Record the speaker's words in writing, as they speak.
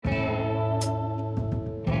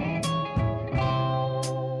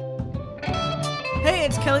Hey,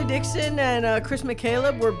 it's Kelly Dixon and Chris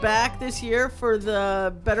McCaleb. We're back this year for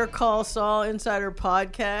the Better Call Saul Insider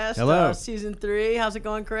Podcast. Hello. Season 3. How's it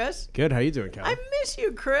going, Chris? Good. How you doing, Kelly? I miss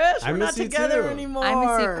you, Chris. I We're miss not you together too. anymore. I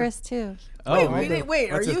miss you, Chris, too. Wait,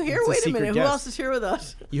 are That's you here? that's Wait a secret minute. guest. Who else is here with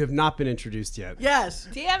us? You have not been introduced yet. Yes.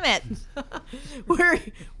 Damn it.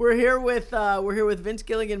 We're here with Vince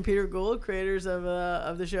Gilligan, Peter Gould, creators of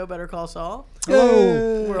the show Better Call Saul.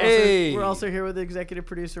 Hello. We're also here with executive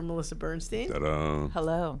producer Melissa Bernstein. Ta-da.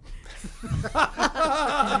 Hello.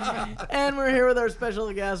 And we're here with our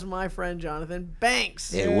special guest, my friend Jonathan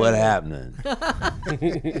Banks. Hey, what happening?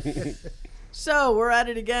 So we're at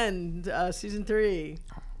it again, season 3.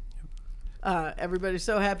 Everybody's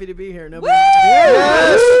so happy to be here. Nobody.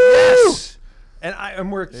 Yes.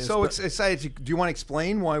 And we're so excited. Do you want to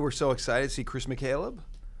explain why we're so excited to see Chris McCaleb?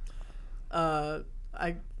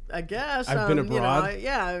 I guess I've been abroad.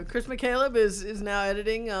 Chris McCaleb is now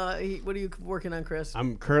editing. What are you working on, Chris?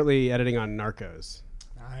 I'm currently editing on Narcos.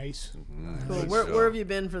 Nice. Cool. Where have you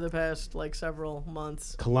been for the past several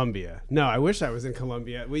months? Colombia. No, I wish I was in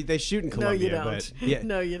Colombia. They shoot in Colombia, you don't. but yeah,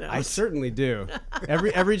 No, you don't. I certainly do.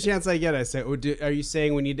 Every chance I get, I say, "Are you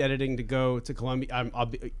saying we need editing to go to Colombia?"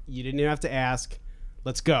 You didn't even have to ask.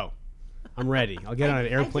 Let's go. I'm ready. I'll get on an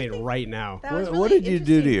airplane right now. What did you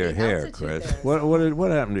do to your hair, Chris? What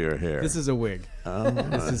happened to your hair? This is a wig.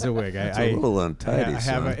 This is a wig. It's a little untidy,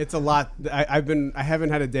 son. It's a lot. I haven't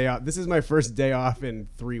had a day off. This is my first day off in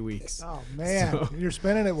 3 weeks. Oh man, So- you're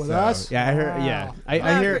spending it with us. Yeah, I hear. Wow. Yeah,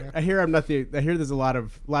 I hear. I'm not the. I hear there's a lot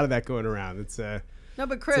of that going around. It's No,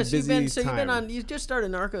 but Chris, busy you've been time. on. You just started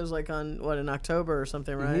Narcos in October or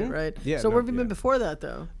something, right? Right. Yeah, So no, where have you been yeah. before that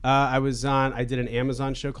though? I did an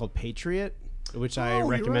Amazon show called Patriot, which I you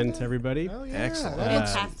recommend read to that? everybody. Oh yeah, Excellent. that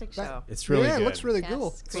looks- Fantastic show. It's really yeah, good. it looks really Yes,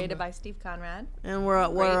 cool. created by Steve Conrad. And where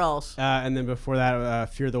else? And then before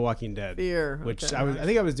that, Fear the Walking Dead. Fear, which okay. I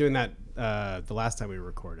think I was doing that the last time we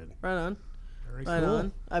recorded. Right on. Very Right cool.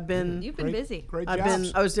 on. I've been. You've been busy. Great I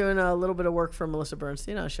jobs. was doing a little bit of work for Melissa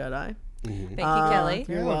Bernstein on Shut Eye. Thank you, Kelly.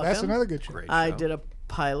 You're Yeah, welcome. that's another good show. Great I show. did a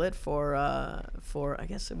pilot for I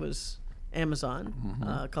guess it was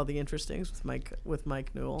Amazon called The Interstings with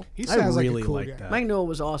Mike Newell. He I sounds really like a cool like guy. that. Mike Newell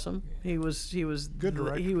was awesome. He was Good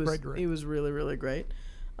director, He was great director. he was really really great.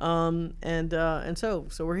 And so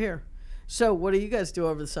we're here. So what do you guys do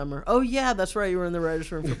over the summer? Oh yeah, that's right. You were in the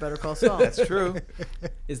writers' room for Better Call Saul. That's true.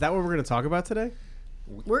 Is that what we're going to talk about today?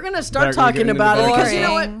 We're gonna start We're talking getting into about it the because you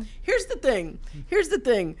know what? boring. Here's the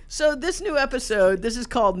thing. So this new episode, this is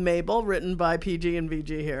called Mabel, written by PG and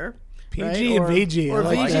VG here. PG right? and VG, I or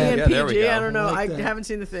like VG that. and Yeah, there we PG. go. I don't know. I I like that. haven't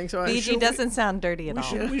seen the thing, so I BG doesn't sound dirty at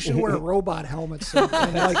all. We should wear robot helmets and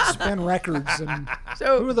like spin records. And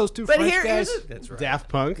So who are those two but French here's guys? the- That's right. Daft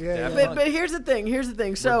Punk. Yeah, But here's the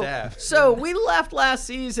thing. So daft. we left last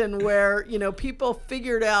season where people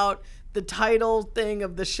figured out the title thing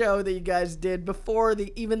of the show that you guys did before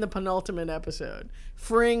even the penultimate episode.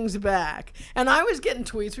 Fring's back, and I was getting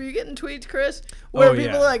tweets. Were you getting tweets, Chris? Where Oh,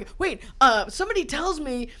 people yeah. are like, "Wait, somebody tells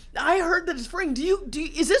me I heard that it's Fring.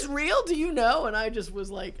 Is this real? Do you know?" And I just was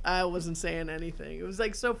like, I wasn't saying anything. It was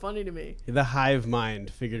like so funny to me. The hive mind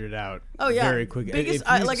figured it out. Oh, yeah. very quickly. Biggest-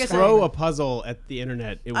 If you like I said- throw a puzzle at the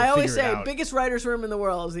internet, it will I always figure it say, out. biggest writers' room in the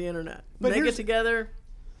world is the internet. But They get here's- together.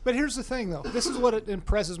 But here's the thing, though. This is what it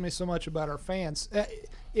impresses me so much about our fans.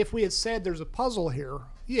 If we had said there's a puzzle here,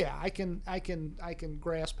 yeah, I can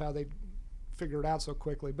grasp how they figured it out so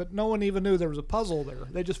quickly. But no one even knew there was a puzzle there.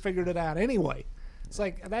 They just figured it out anyway. It's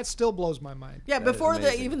like that still blows my mind. Yeah, That is before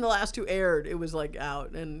amazing. even the last two aired, it was like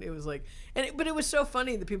out, and it was like, but it was so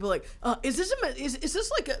funny that people were like, is this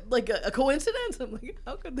like a coincidence? I'm like,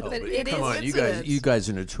 how could this But be it a is- Come on, coincidence? you guys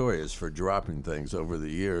are notorious for dropping things over the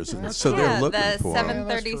years, and so Yeah, they're looking the for 'em.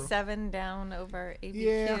 737 down over ABQ.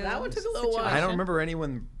 Yeah, that one took a little while. I don't remember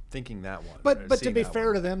anyone thinking that one. But to seeing be that fair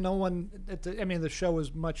one. to them, no one. The show was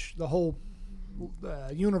the whole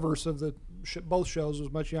universe of the both shows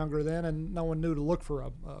was much younger then, and no one knew to look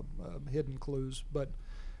for hidden clues. But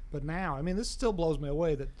now, I mean, this still blows me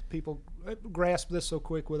away that people grasp this so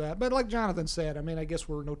quick with that. But like Jonathan said, I mean, I guess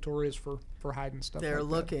we're notorious for hiding stuff. They're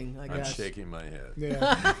like that. looking, I I'm guess. shaking my head.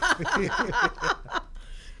 Yeah.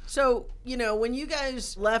 So, when you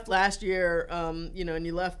guys left last year, and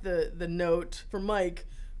you left the note for Mike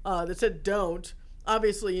that said don't,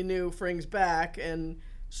 obviously you knew Fring's back. And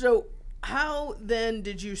so how then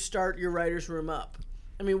did you start your writer's room up?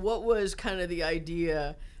 I mean, what was kind of the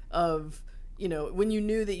idea of, when you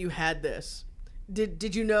knew that you had this?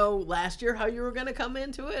 Did you know last year how you were going to come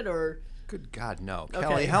into it, or Good God, no, Okay.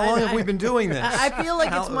 Kelly. How long have we been doing this? I feel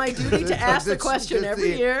like it's my duty to ask the question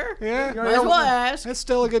every year. Yeah, Might as well ask. That's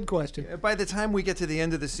still a good question. By the time we get to the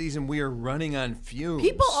end of the season, we are running on fumes.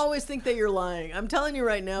 People always think that you're lying. I'm telling you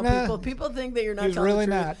right now, Nah. people think that you're not He's telling really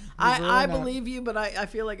the truth. not. He's I really not. believe you, but I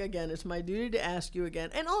feel like, again, it's my duty to ask you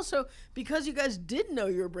again. And also, because you guys did know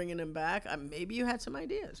you were bringing him back, maybe you had some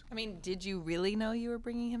ideas. I mean, did you really know you were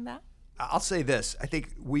bringing him back? I'll say this. I think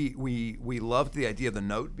we loved the idea of the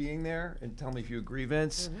note being there, and tell me if you agree,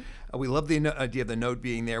 Vince. We love the idea of the note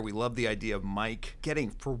being there. We love the idea of Mike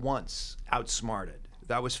getting, for once, outsmarted.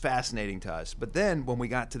 That was fascinating to us. But then when we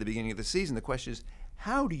got to the beginning of the season, the question is,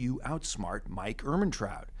 how do you outsmart Mike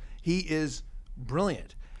Ehrmantraut? He is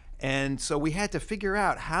brilliant. And so we had to figure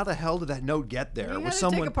out, how the hell did that note get there? You had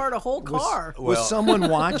to take apart a whole car. Was someone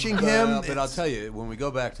watching him? But I'll tell you, when we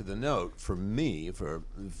go back to the note, for me,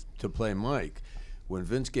 to play Mike, when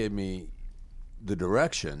Vince gave me the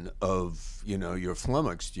direction of, you're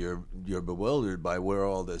flummoxed, you're bewildered by where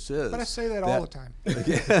all this is. But I say that all the time.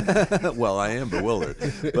 Well, I am bewildered,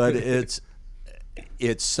 but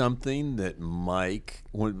it's something that Mike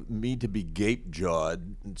wanted me to be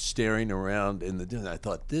gape-jawed, staring around in the dinner. I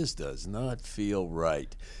thought, this does not feel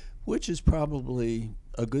right, which is probably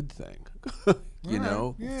a good thing,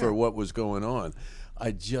 for what was going on.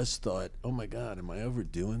 I just thought, oh my God, am I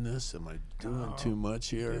overdoing this? Am I doing too much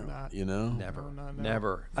here? Never, No.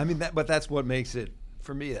 never. I mean, but that's what makes it,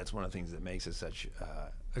 for me, that's one of the things that makes it such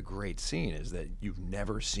a great scene, is that you've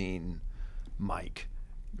never seen Mike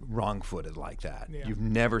wrong-footed like that. Yeah. You've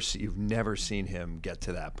never seen him get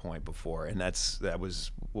to that point before, and that was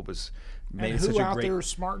what was made And it such who a out great. there is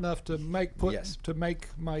smart enough to make Yes.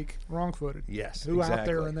 Mike wrong-footed? Yes, Who out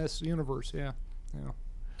there exactly. in this universe? Yeah.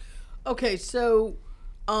 Okay, so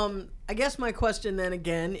I guess my question then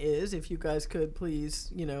again is, if you guys could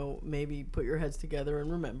please, maybe put your heads together and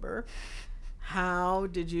remember, how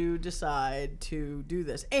did you decide to do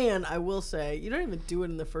this? And I will say, you don't even do it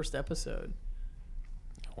in the first episode.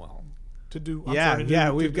 Well, To do.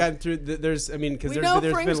 We've gotten through. Because We there's know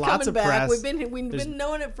been Frank's lots coming of back. press. We've There's been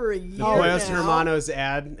knowing it for a year Pollos now. Hermanos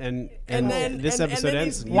ad, and then- this and episode then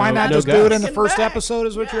ends. Why not no just do it in guts. the first back. episode?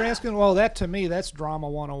 Is what you're Yeah. asking? Well, that to me, that's drama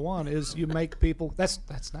 101. Is you make people. That's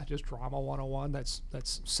not just drama 101. That's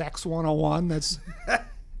sex 101. That's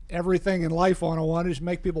everything in life 101. Is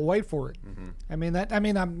make people wait for it. I mean,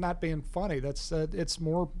 I'm not being funny. That's it's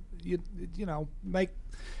more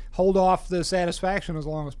hold off the satisfaction as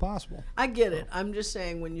long as possible. I get it. I'm just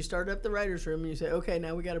saying, when you start up the writer's room and you say, okay,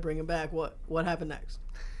 now we got to bring him back, what happened next?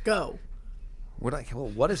 Go. what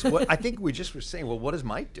I think we just were saying. Well, what does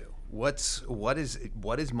Mike do? What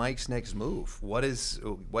is Mike's next move?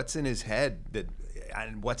 What's in his head that?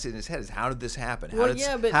 And what's in his head is, how did this happen?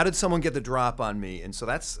 How did someone get the drop on me? And so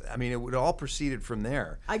it all proceeded from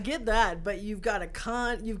there. I get that, but you've got a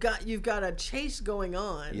chase going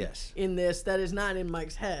on. Yes. In this that is not in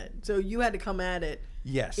Mike's head. So you had to come at it.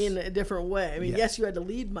 Yes. In a different way. I mean, Yes. yes, you had to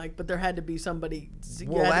lead Mike, but there had to be somebody.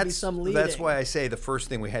 Well, had to be some leading. that's why I say the first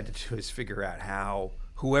thing we had to do is figure out how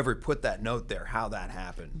whoever put that note there, how that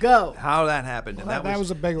happened. How that happened. And That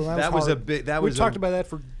was a big one. That was a hard. big. We talked about that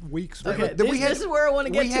for weeks. Okay, this is where I want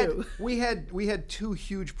to get to. We had two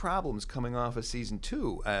huge problems coming off of season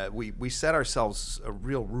 2. We set ourselves a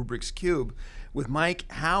real Rubik's Cube with Mike.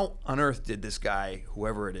 How on earth did this guy,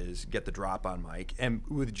 whoever it is, get the drop on Mike? And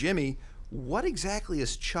with Jimmy, what exactly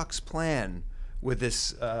is Chuck's plan with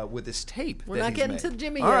this tape? We're that not he's getting made? to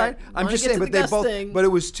Jimmy All yet. right, I'm Wanna just get saying, to but the they Gus both. thing. But it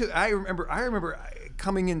was too. I remember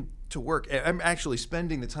coming into work. I'm actually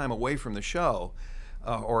spending the time away from the show,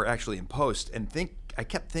 or actually in post, and I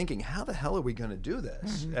kept thinking, how the hell are we going to do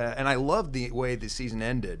this? And I loved the way the season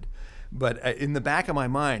ended. But in the back of my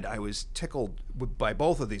mind, I was tickled by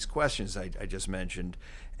both of these questions I just mentioned,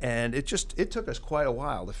 and it took us quite a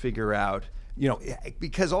while to figure out,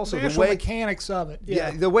 because also the the way mechanics of it. yeah,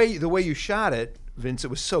 the way you shot it, Vince, it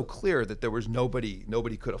was so clear that there was nobody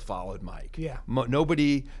could have followed Mike. Yeah.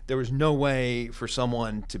 There was no way for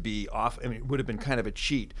someone to be off. I mean, it would have been kind of a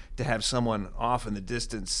cheat to have someone off in the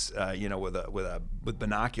distance, with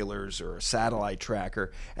binoculars or a satellite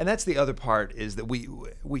tracker. And that's the other part, is that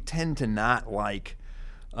we tend to not like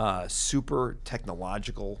super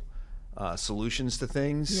technological solutions to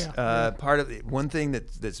things. Yeah. Part of one thing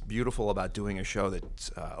that's beautiful about doing a show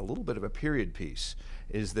that's a little bit of a period piece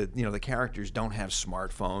is that the characters don't have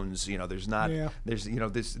smartphones. There's not. Yeah. There's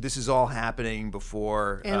this is all happening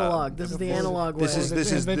before Analog. This is the analog way. This is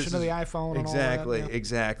The invention of the iPhone and all that, exactly yeah.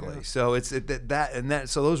 exactly. Yeah. So it's that.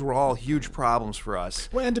 So those were all huge problems for us.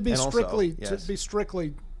 Well, and to be also, strictly yes.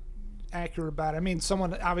 accurate about it. I mean,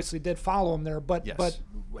 someone obviously did follow him there, but Yes. but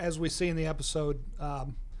as we see in the episode,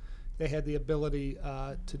 they had the ability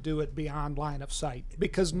to do it beyond line of sight,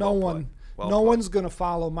 because no Well one's going to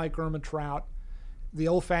follow Mike Ehrmantraut the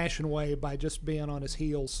old-fashioned way by just being on his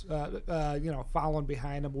heels, following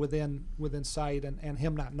behind him within sight, and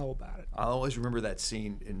him not know about it. I'll always remember that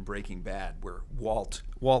scene in Breaking Bad where Walt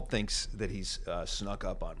thinks that he's snuck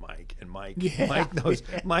up on Mike, and Mike knows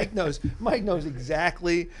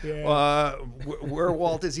exactly where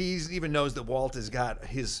Walt is. He even knows that Walt has got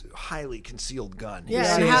his highly concealed gun.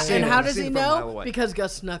 Yeah, and how does he know? Because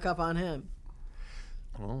Gus snuck up on him.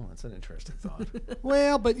 Oh, that's an interesting thought.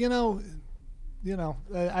 Well, but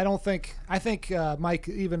I don't think. I think Mike,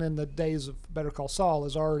 even in the days of Better Call Saul,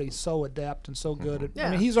 is already so adept and so good at. Yeah.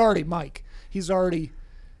 I mean, he's already Mike. He's already.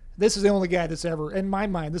 This is the only guy that's ever, in my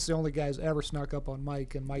mind, this is the only guy who's ever snuck up on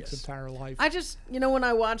Mike in Mike's entire life. I just, when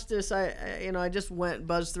I watched this, I just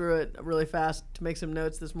buzzed through it really fast to make some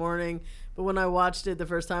notes this morning. But when I watched it the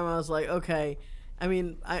first time, I was like, okay. I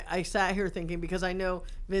mean, I sat here thinking, because I know,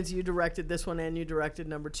 Vince, you directed this one and you directed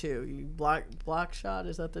number 2. You block shot,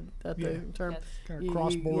 is that the term? Yes. Kind of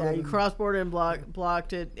cross-border. You cross-border and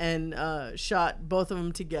blocked it and shot both of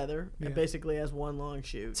them together, basically as one long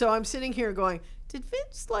shoot. So I'm sitting here going, did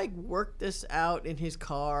Vince work this out in his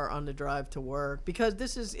car on the drive to work? Because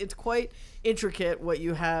it's quite intricate what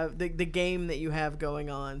you have, the game that you have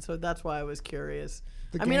going on. So that's why I was curious.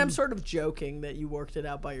 I mean, I'm sort of joking that you worked it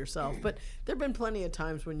out by yourself, but there have been plenty of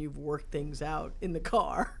times when you've worked things out in the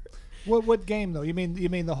car. What game though? You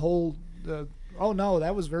mean the whole? Oh no,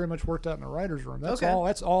 that was very much worked out in the writers' room. That's Okay. all.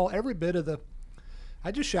 That's all. Every bit of the.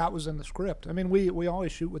 I just shot was in the script. I mean, we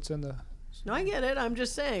always shoot what's in the. No, I get it. I'm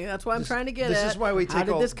just saying. That's why I'm trying to get this at. is why we How take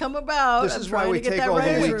did all- this come about? this I'm is why trying we to get take that all the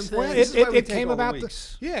writers' weeks. room thing. Well, this is why we It take came all the about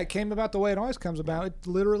weeks. it came about the way it always comes about. It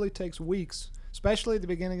literally takes weeks, especially at the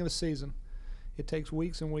beginning of the season. It takes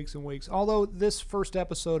weeks and weeks and weeks. Although this first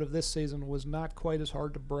episode of this season was not quite as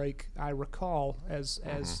hard to break, I recall, as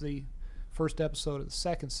the first episode of the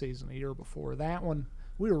second season a year before. That one,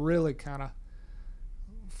 we were really kind of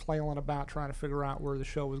flailing about trying to figure out where the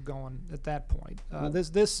show was going at that point.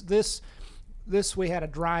 This we had a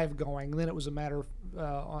drive going. And then it was a matter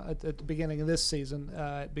of at the beginning of this season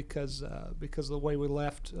because of the way we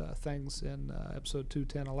left things in episode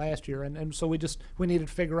 210 of last year, and so we needed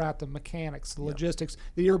to figure out the mechanics, the logistics.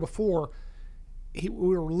 The year before, we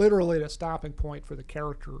were literally at a stopping point for the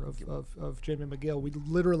character of Jimmy McGill. We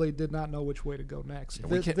literally did not know which way to go next.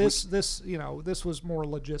 This was more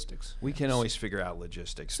logistics. We can always figure out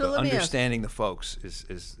logistics, So but let me ask- understanding the folks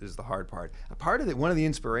is the hard part. A part of it, one of the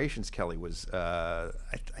inspirations, Kelly, was I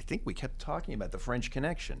think we kept talking about the French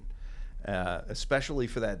Connection, especially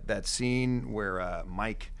for that scene where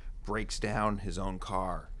Mike breaks down his own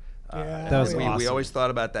car. That was we awesome. always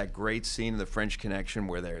thought about that great scene in the French Connection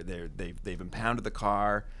where they've impounded the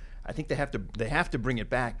car. I think they have to bring it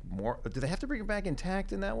back more. Do they have to bring it back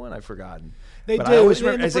intact in that one? I've forgotten. They but do. I always In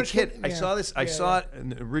the remember as a French kid, Con- I yeah. saw this. I Yeah, saw it in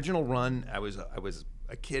the original run. I was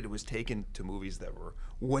a kid who was taken to movies that were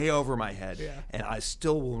way over my head, and I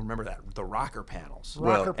still will remember the rocker panels.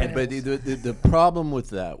 Rocker But the problem with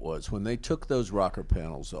that was when they took those rocker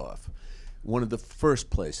panels off, one of the first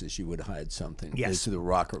places you would hide something is to the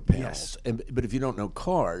rocker panels. But if you don't know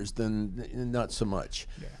cars, then not so much.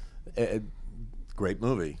 Great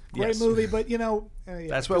movie. Great movie, but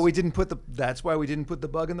That's why we didn't put the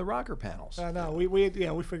bug in the rocker panels. No, we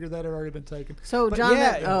figured that had already been taken. So, But John,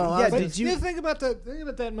 But did you- the thing about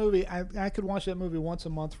that movie, I could watch that movie once a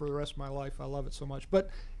month for the rest of my life. I love it so much. But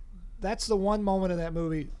that's the one moment in that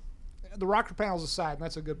movie. The rocker panels aside, and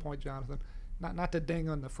that's a good point, Jonathan. Not to ding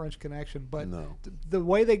on the French Connection, but No. the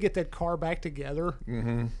way they get that car back together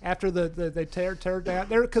after they tear it down,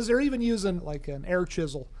 because they're even using like an air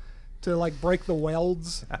chisel to break the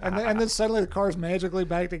welds, and then suddenly the car's magically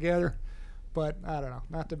back together. But I don't know,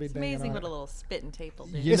 not to be It's dinging amazing on what it. a little spit and tape will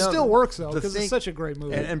do. You It know, still works though the because thing- it's such a great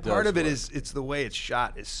movie. And part does of it work. is it's the way it's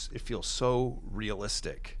shot. It feels so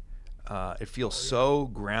realistic. It feels so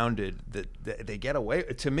grounded that they get away.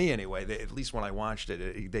 To me, anyway. At least when I watched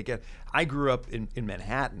it, they get. I grew up in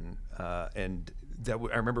Manhattan, and I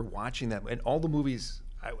remember watching that. And all the movies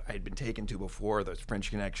I had been taken to before the French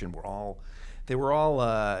Connection were all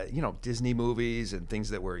Disney movies and things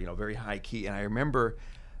that were very high key. And I remember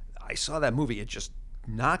I saw that movie. It just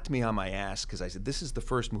knocked me on my ass because I said, "This is the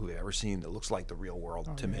first movie I've ever seen that looks like the real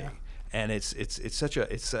world to me." And it's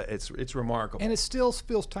remarkable. And it still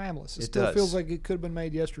feels timeless. It It still does. feels like it could have been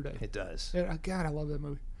made yesterday. It does. Yeah, God, I love that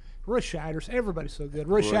movie. Roy Scheider's, everybody's so good.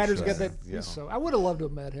 Roy Scheider's got that. yeah. So I would have loved to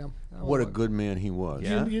have met him. What a good man he was.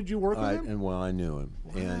 Yeah. Did you work with him? I knew him,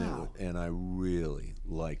 Wow. and I really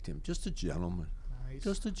liked him. Just a gentleman. Nice.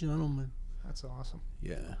 Just a gentleman. That's awesome.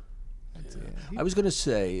 Yeah. I was going to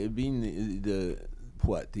say, being the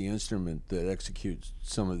instrument that executes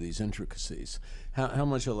some of these intricacies, how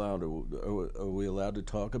much allowed are we allowed to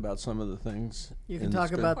talk about some of the things? You in can the talk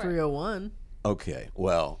script? about 301. Okay,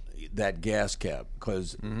 well, that gas cap,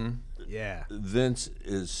 because Yeah. Vince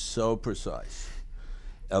is so precise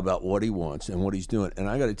about what he wants and what he's doing. And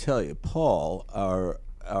I got to tell you, Paul, our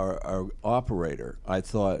operator, I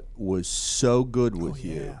thought was so good with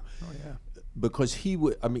you. Oh yeah. Because he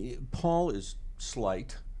would, I mean, Paul is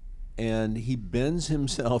slight, and he bends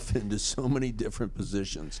himself into so many different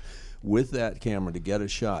positions with that camera to get a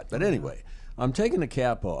shot. But anyway, I'm taking the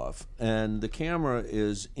cap off, and the camera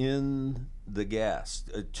is in the gas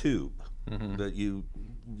tube that you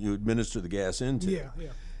administer the gas into. Yeah.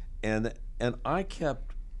 And I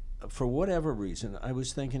kept, for whatever reason, I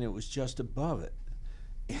was thinking it was just above it.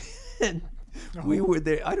 And we were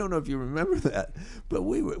there. I don't know if you remember that, but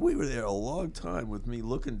we were there a long time with me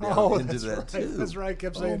looking down into that's that right. tube. That's right.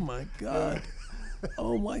 Kept Oh saying, my God!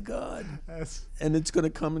 Oh my God! That's, And it's going to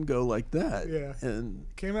come and go like that. Yeah. And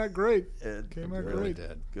came out great. it Came out really great.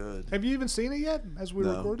 did. Good. Have you even seen it yet? As we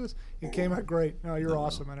No. record this, it came out great. No, you're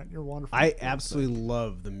awesome in it. You're wonderful. I absolutely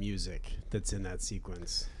love the music that's in that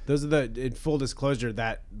sequence. Those are in full disclosure,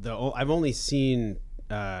 that I've only seen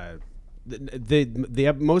the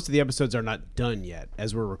most of the episodes are not done yet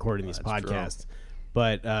as we're recording these podcasts.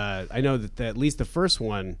 But I know that at least the first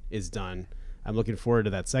one is done. I'm looking forward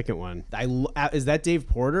to that second one. Is that Dave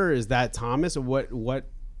Porter? Is that Thomas? Or what?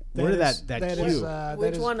 Where did that cue?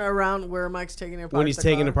 Which one around where Mike's taking it apart? When he's the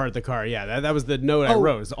taking car? apart the car, yeah, that was the note I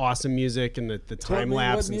wrote. It was awesome music and the time me,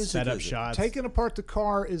 lapse what and music setup is it? shots. Taking apart the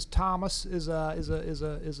car is Thomas is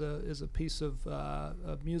a piece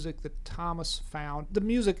of music that Thomas found. The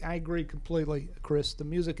music, I agree completely, Chris. The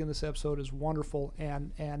music in this episode is wonderful,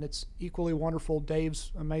 and it's equally wonderful.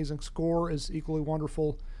 Dave's amazing score is equally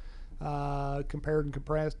wonderful, compared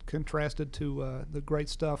and contrasted to the great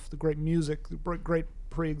stuff, the great music, the great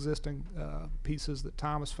pre-existing pieces that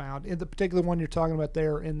Thomas found. In the particular one you're talking about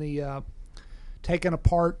there, in the taken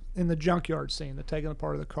apart in the junkyard scene, the taking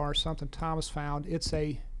apart of the car, something Thomas found. It's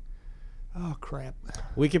oh crap.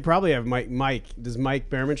 We could probably have Mike. Does Mike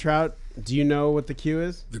Behrmantraut? Do you know what the cue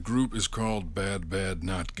is? The group is called Bad Bad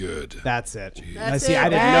Not Good. That's it. That's See, it. I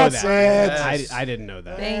didn't know That's that. it. I didn't know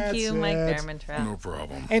that. Thank you, That's Mike it. Behrmantraut. No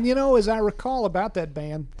problem. And you know, as I recall about that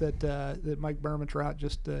band that Mike Behrmantraut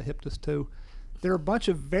just hipped us to, they're a bunch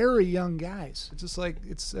of very young guys. It's just like,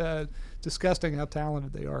 it's disgusting how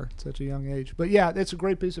talented they are at such a young age. But yeah, it's a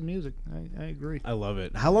great piece of music. I agree. I love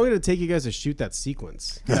it. How long did it take you guys to shoot that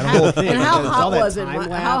sequence? That whole thing. And how All hot that was it? time How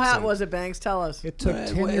lapse hot and was it, Banks? Tell us. It took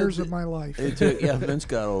 10 years of my life. It took, yeah, Vince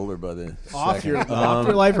got older by the off second.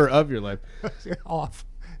 your life or of your life? Off.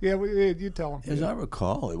 Yeah, you tell them. As I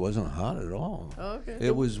recall, it wasn't hot at all. Oh, okay.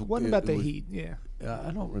 It was. Wasn't it about the was- heat, yeah.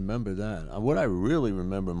 I don't remember that. What I really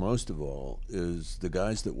remember most of all is the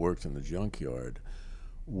guys that worked in the junkyard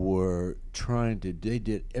were trying to. They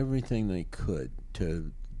did everything they could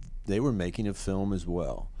to. They were making a film as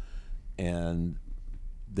well, and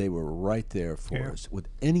they were right there for us with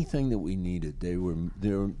anything that we needed.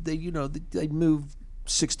 They'd move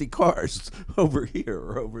 60 cars over here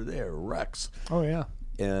or over there, wrecks. Oh, yeah.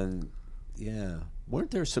 And yeah,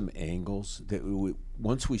 weren't there some angles that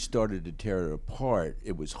once we started to tear it apart,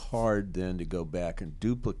 it was hard then to go back and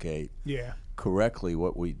duplicate Yeah. correctly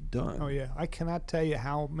what we'd done? Oh, yeah. I cannot tell you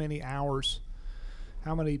how many hours,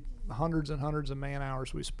 how many hundreds and hundreds of man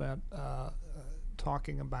hours we spent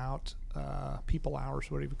talking about people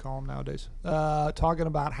hours, what do you call them nowadays? Talking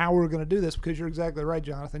about how we were going to do this, because you're exactly right,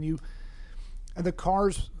 Jonathan. The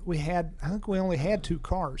cars we had, I think we only had 2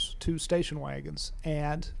 cars, 2 station wagons.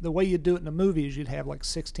 And the way you'd do it in the movie is you'd have like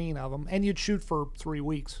 16 of them, and you'd shoot for 3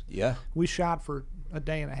 weeks. Yeah. We shot for a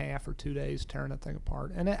day and a half or 2 days tearing that thing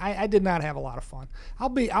apart, and I did not have a lot of fun. I'll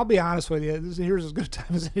be honest with you. Here's as good a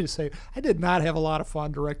time as any to say I did not have a lot of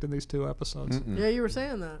fun directing these 2 episodes. Yeah, you were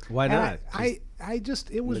saying that. Why And not?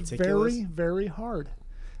 it was meticulous? very, very hard.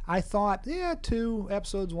 I thought, 2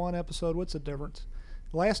 episodes, 1 episode, what's the difference?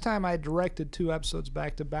 Last time I directed 2 episodes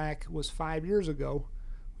back to back was 5 years ago,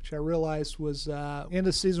 which I realized was end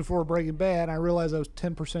of season 4 of Breaking Bad. I realized I was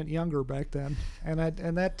 10% younger back then, and that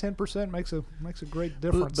 10% makes a great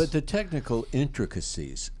difference. But the technical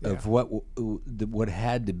intricacies of what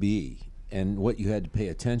had to be and what you had to pay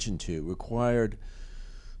attention to required.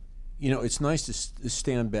 It's nice to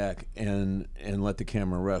stand back and let the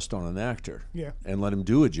camera rest on an actor. Yeah. And let him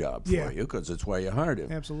do a job for Yeah. you, because that's why you hired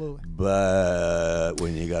him. Absolutely. But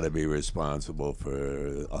when you got to be responsible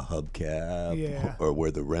for a hubcap, Yeah. or where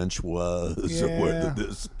the wrench was, or where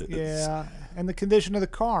this is. Yeah, and the condition of the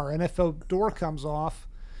car, and if a door comes off,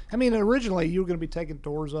 I mean, originally you were going to be taking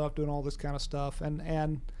doors off, doing all this kind of stuff,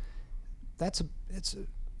 and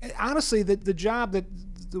honestly, the job that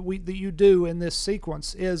you do in this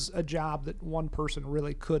sequence is a job that one person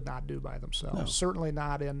really could not do by themselves. No. Certainly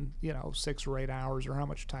not in 6 or 8 hours or how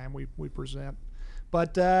much time we present.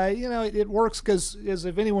 But it works because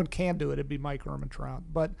if anyone can do it, it'd be Mike Ehrmantraut.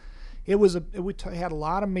 But we had a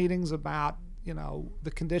lot of meetings about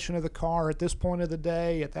the condition of the car at this point of the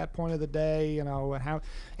day, at that point of the day, and how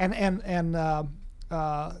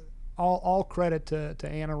all credit to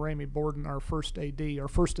Anna Ramey Borden, our first AD, our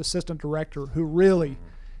first assistant director, who really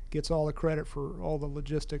gets all the credit for all the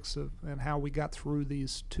logistics and how we got through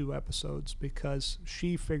these 2 episodes, because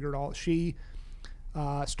she figured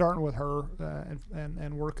starting with her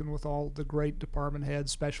and working with all the great department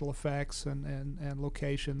heads, special effects and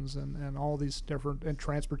locations and all these different, and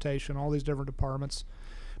transportation, all these different departments,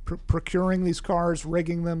 procuring these cars,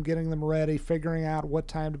 rigging them, getting them ready, figuring out what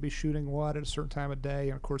time to be shooting what at a certain time of day.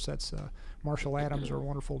 And of course, that's Marshall Adams, our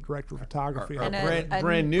wonderful director of photography. Our And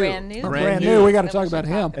brand new. Brand new. We got to That talk we should about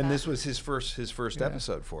him. talk And about. this was his first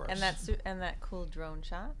episode for us. And that cool drone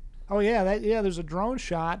shot. Oh yeah, there's a drone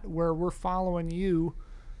shot where we're following you,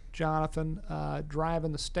 Jonathan,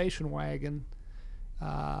 driving the station wagon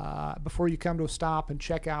before you come to a stop and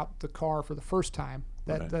check out the car for the first time.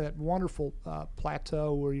 That wonderful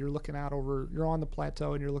plateau where you're on the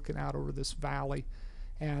plateau and you're looking out over this valley,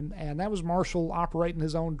 and that was Marshall operating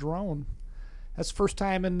his own drone. That's the first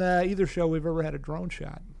time in either show we've ever had a drone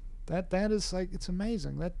shot. That is it's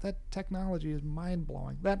amazing. That technology is mind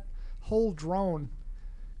blowing. That whole drone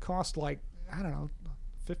cost I don't know,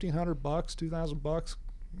 $1,500, $2,000.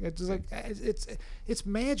 It's like it's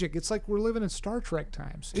magic. It's like we're living in Star Trek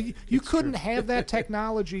times. You couldn't have that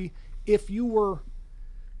technology if you were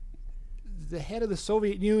the head of the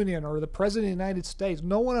Soviet Union or the president of the United States.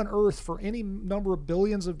 No one on Earth for any number of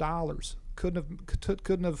billions of dollars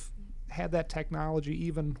couldn't have had that technology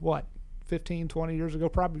even 15, 20 years ago,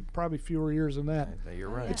 probably fewer years than that. You're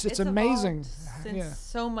right. It's amazing. Since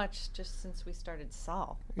so much, just since we started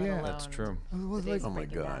Saul. let Yeah. alone That's true. Well, today's Oh my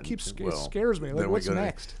Breaking Bad. God! It scares me. then Like, we what's go to-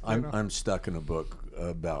 next? I'm stuck in a book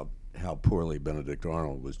about how poorly Benedict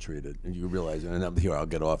Arnold was treated, and you realize. And I'm here. I'll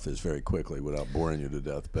get off this very quickly without boring you to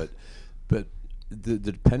death. But the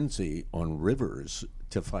dependency on rivers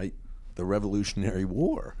to fight the Revolutionary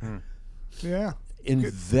War Yeah. in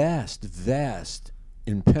vast,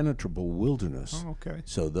 impenetrable wilderness. Oh, okay.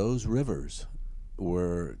 So those rivers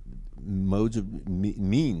were modes of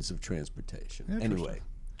means of transportation. Interesting. Anyway,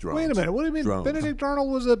 drones. Wait a minute. What do you mean? Drones. Benedict Arnold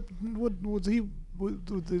was like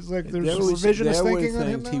there's There was- revisionist there were thinking on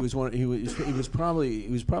him things- now? He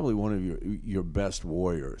was probably one of your best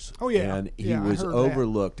warriors. Oh, yeah. and he Yeah, I was heard that.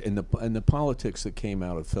 overlooked in the politics that came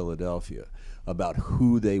out of Philadelphia about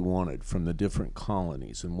who they wanted from the different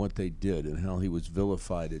colonies and what they did and how he was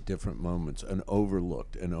vilified at different moments and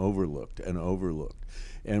overlooked and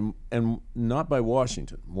not by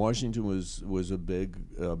Washington. Washington was a big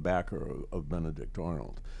backer of Benedict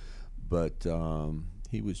Arnold, but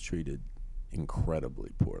he was treated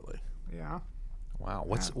incredibly poorly. Yeah. Wow.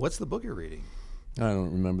 What's the book you're reading? I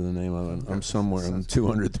don't remember the name of it. I'm somewhere on the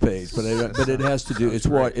 200th page, but it has to do.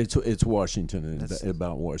 It's Washington and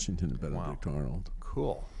about Washington and Benedict Arnold.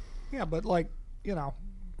 Cool. Yeah, but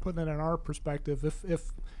putting it in our perspective,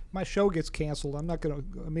 if my show gets canceled, I'm not going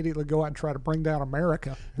to immediately go out and try to bring down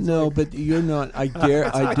America. No, but you're not. I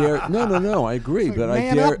dare. No. I agree, but I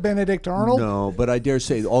Man dare. up, Benedict Arnold. No, but I dare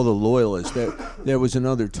say all the loyalists. There was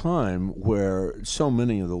another time where so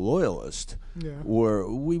many of the loyalists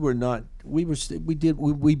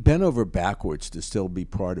we bent over backwards to still be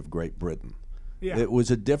part of Great Britain. Yeah. It was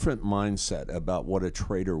a different mindset about what a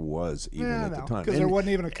traitor was even at the time. Because there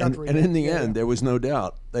wasn't even a country. And in the Yeah. end, there was no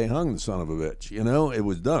doubt they hung the son of a bitch. It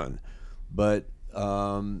was done. But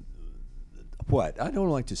what? I don't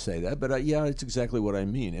like to say that, but it's exactly what I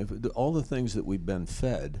mean. If all the things that we've been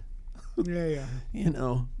fed, Yeah.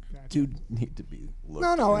 do need to be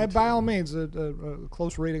looked No. into. By all means, a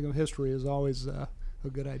close reading of history is always a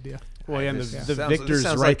good idea. Well, yeah, and the This victors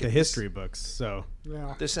sounds write like the this- history books. So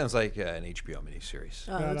Yeah. This sounds like an HBO miniseries.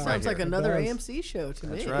 That no, sounds like it another does. AMC show to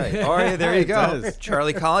That's me. right. All right, there you It go. does.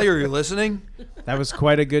 Charlie Collier, are you listening? that was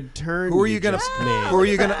quite a good turn. Who are you gonna just made. Who are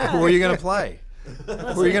you gonna play?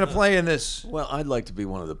 Who are you gonna play in this? Well, I'd like to be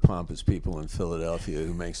one of the pompous people in Philadelphia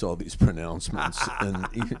who makes all these pronouncements and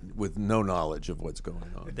with no knowledge of what's going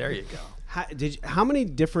on. There you go. How many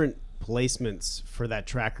different placements for that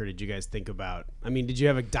tracker did you guys think about? I mean, did you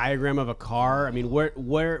have a diagram of a car? I mean, where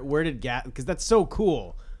did because that's so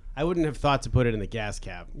cool. I wouldn't have thought to put it in the gas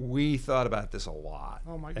cap. We thought about this a lot.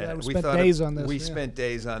 Oh my God, And we spent days on this. We yeah. spent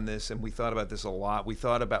days on this, and we thought about this a lot. We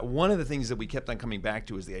thought about one of the things that we kept on coming back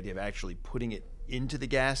to is the idea of actually putting it into the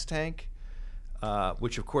gas tank,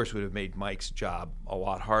 which of course would have made Mike's job a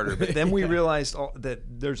lot harder. But then we realized that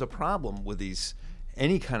there's a problem with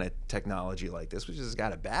any kind of technology like this, which has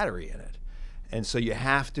got a battery in it. And so you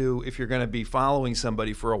have to, if you're going to be following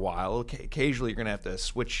somebody for a while, occasionally you're going to have to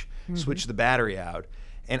switch the battery out.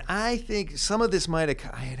 And I think some of this might have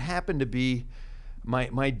had happened to be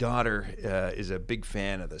my daughter is a big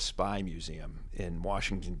fan of the Spy Museum in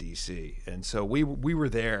Washington D.C. And so we were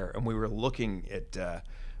there and we were looking at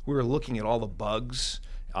all the bugs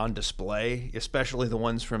on display, especially the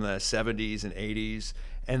ones from the 70s and 80s.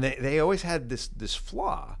 And they always had this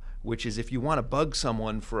flaw, which is if you want to bug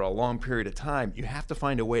someone for a long period of time, you have to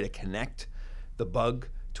find a way to connect the bug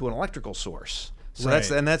to an electrical source. So Right.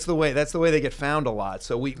 that's the way they get found a lot.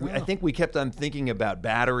 So I think we kept on thinking about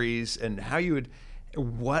batteries and how you would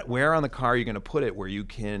where on the car you're going to put it where you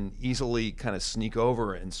can easily kind of sneak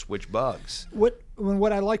over and switch bugs.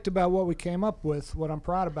 What I liked about what we came up with, what I'm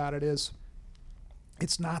proud about it is,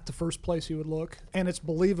 it's not the first place you would look, and it's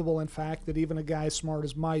believable, in fact, that even a guy as smart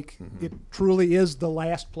as Mike, it truly is the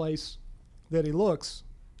last place that he looks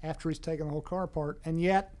after he's taken the whole car apart, and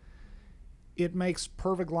yet it makes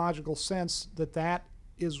perfect logical sense that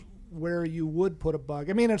is where you would put a bug.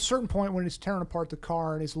 I mean, at a certain point when he's tearing apart the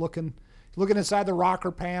car and he's looking inside the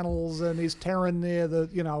rocker panels and he's tearing the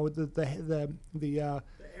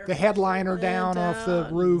headliner down off the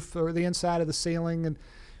roof or the inside of the ceiling, and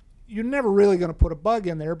you're never really going to put a bug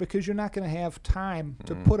in there because you're not going to have time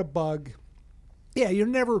to put a bug. Yeah, you're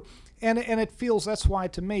never, and it feels, that's why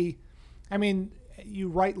to me, I mean, you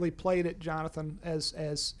rightly played it, Jonathan,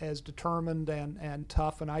 as determined and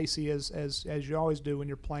tough and icy as you always do when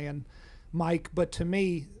you're playing Mike. But to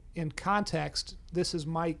me, in context, this is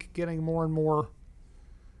Mike getting more and more,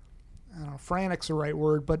 I don't know, frantic's the right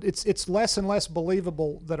word, but it's less and less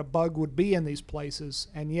believable that a bug would be in these places,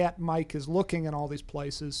 and yet Mike is looking in all these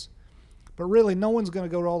places. But really, no one's going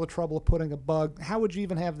to go to all the trouble of putting a bug. How would you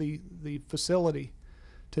even have the facility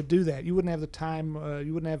to do that? You wouldn't have the time.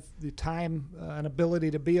 You wouldn't have the time and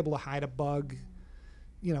ability to be able to hide a bug,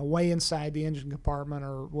 way inside the engine compartment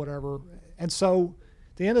or whatever. And so,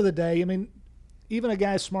 at the end of the day, I mean, even a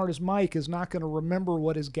guy as smart as Mike is not going to remember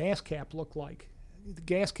what his gas cap looked like. The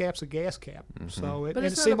gas cap's a gas cap. So But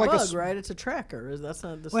it's not a bug, right? It's a tracker. That's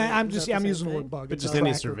not the same. Well, I'm same using the thing? word bug. But It's just a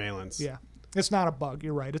any tracker. surveillance. Yeah, it's not a bug.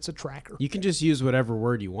 You're right. It's a tracker. You can just use whatever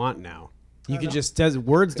word you want now. You can just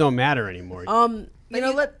words don't matter anymore.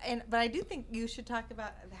 But I do think you should talk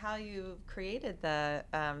about how you created the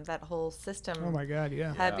that whole system. Oh my God,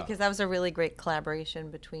 yeah. Because that was a really great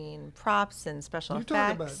collaboration between props and special You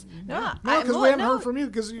talk about effects. it. No, No, because we haven't heard from you.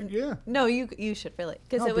 Because No, you should really,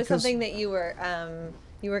 because No, it was because- something that you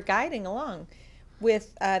were guiding along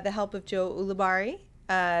with the help of Joe Ulibarri,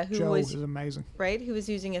 who Joe was is amazing. right, who was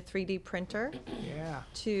using a 3D printer Yeah.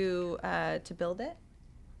 to build it.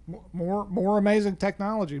 More amazing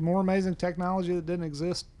technology. More amazing technology that didn't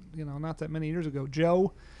exist, not that many years ago.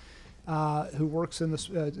 Joe, who works in this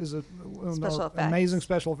is a Special effects. amazing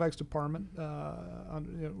special effects department.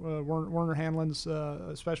 Werner Hanlon's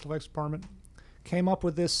special effects department came up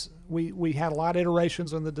with this. We had a lot of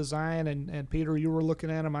iterations on the design, and Peter, you were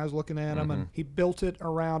looking at him, I was looking at him, and he built it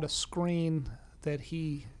around a screen that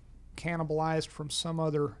he cannibalized from some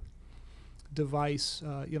other device,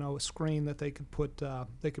 a screen that they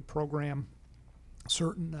could program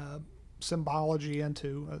certain symbology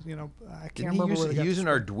into. I can't Didn't remember where they he got use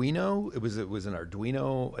the an screen. Arduino? It was an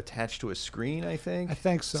Arduino attached to a screen, I think. I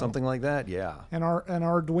think so. Something like that. Yeah. And an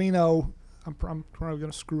Arduino. I'm probably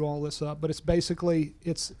going to screw all this up, but it's basically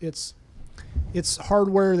it's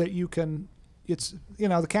hardware that you can. It's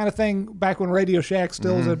the kind of thing back when Radio Shack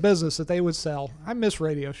still was in business that they would sell. I miss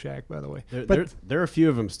Radio Shack, by the way. There are a few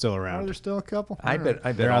of them still Are around. there still a couple? I bet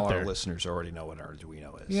They're all out our there. listeners already know what an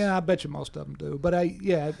Arduino is. Yeah, I bet you most of them do. But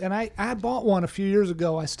I bought one a few years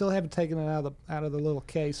ago. I still haven't taken it out of the little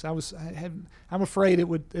case. I'm afraid it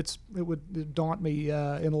would daunt me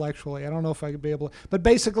intellectually. I don't know if I could be able to. But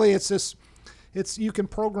basically, it's this. You can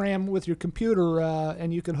program with your computer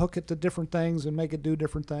and you can hook it to different things and make it do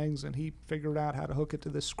different things. And he figured out how to hook it to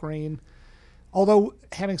this screen. Although,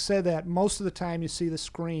 having said that, most of the time you see the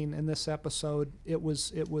screen in this episode, it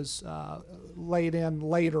was laid in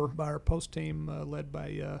later by our post team led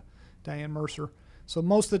by Diane Mercer. So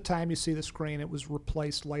most of the time you see the screen, it was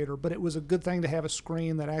replaced later. But it was a good thing to have a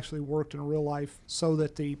screen that actually worked in real life so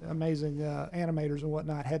that the amazing animators and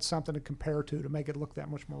whatnot had something to compare to make it look that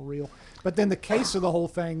much more real. But then the case of the whole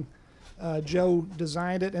thing, Joe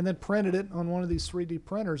designed it and then printed it on one of these 3D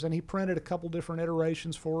printers, and he printed a couple different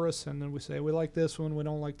iterations for us, and then we say, we like this one, we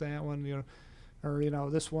don't like that one, or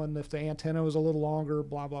this one, if the antenna was a little longer,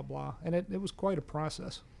 blah, blah, blah. And it was quite a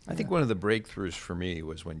process. I think one of the breakthroughs for me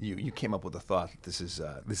was when you came up with the thought that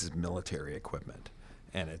this is military equipment,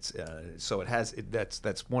 and it's so it has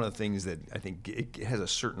that's one of the things that I think it has a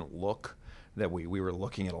certain look that we were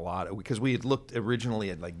looking at a lot, because we had looked originally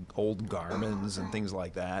at like old Garmins and things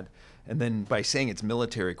like that, and then by saying it's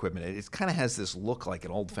military equipment, it kind of has this look like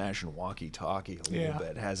an old-fashioned walkie-talkie a little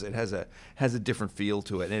bit. It has a different feel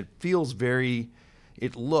to it, and it feels very.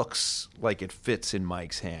 It looks like it fits in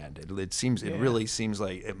Mike's hand. It really seems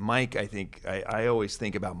like Mike. I think I always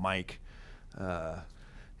think about Mike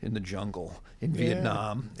in the jungle in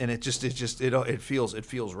Vietnam, and it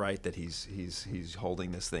feels right that he's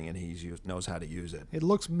holding this thing and he knows how to use it. It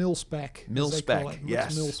looks mil-spec. Mil-spec,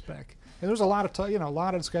 yes. Mil-spec. And there's a lot of a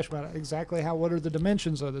lot of discussion about exactly what are the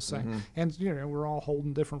dimensions of this thing, and we're all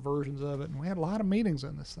holding different versions of it, and we had a lot of meetings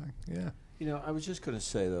on this thing. Yeah. I was just going to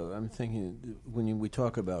say, though, I'm thinking when we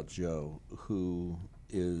talk about Joe, who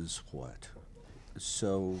is what?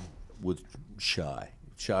 So shy.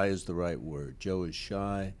 Shy is the right word. Joe is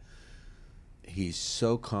shy. He's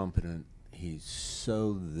so competent. He's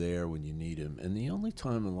so there when you need him. And the only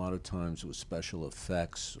time, a lot of times, with special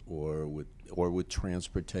effects or with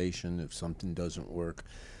transportation, if something doesn't work,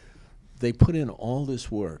 they put in all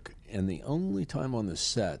this work, and the only time on the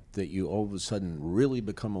set that you all of a sudden really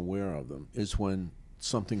become aware of them is when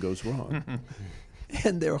something goes wrong.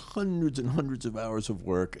 And there are hundreds and hundreds of hours of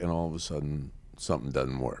work, and all of a sudden something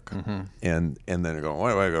doesn't work. And then they're going,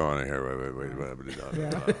 what am I going here?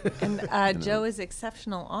 Wait. And Joe is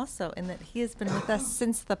exceptional also in that he has been with us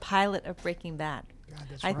since the pilot of Breaking Bad. God,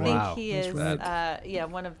 that's I right. think Wow. he That's is right.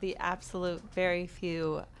 one of the absolute very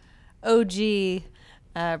few OG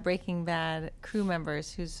Breaking Bad crew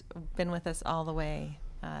members who's been with us all the way,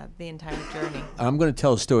 the entire journey. I'm going to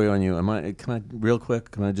tell a story on you. Can I, real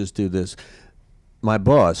quick, can I just do this? My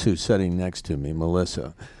boss, who's sitting next to me,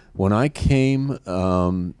 Melissa, when I came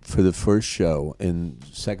for the first show in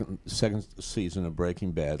second season of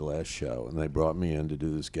Breaking Bad, last show, and they brought me in to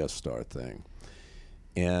do this guest star thing,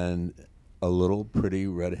 and a little pretty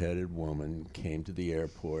red-headed woman came to the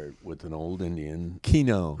airport with an old Indian,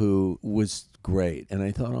 Kino, who was great. And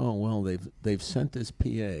I thought, oh, well, they've sent this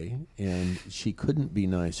PA, and she couldn't be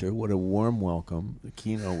nicer. What a warm welcome.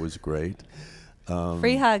 Kino was great.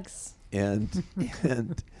 Free hugs. And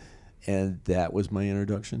that was my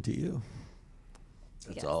introduction to you.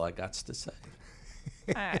 That's Yes. all I got to say.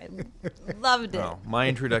 I loved it. Well, my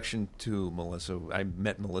introduction to Melissa, I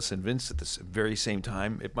met Melissa and Vince at the very same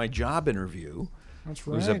time at my job interview. That's It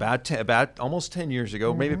right. was about almost 10 years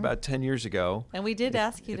ago, maybe about 10 years ago. And we did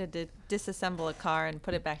ask you to disassemble a car and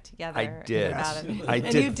put it back together. I in did. about a- I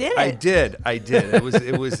and did. you did I it. did.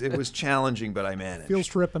 It was challenging, but I managed. Field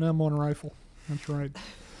strip and M1 rifle. That's right.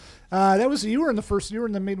 You were in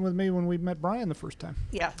the meeting with me when we met Brian the first time.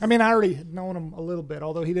 Yes. I mean, I already had known him a little bit,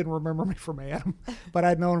 although he didn't remember me from Adam, but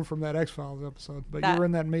I'd known him from that X-Files episode. But you were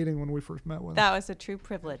in that meeting when we first met with him. That was a true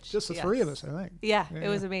privilege. Just the three of us, I think. Yeah, it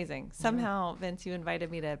was amazing. Somehow, Vince, you invited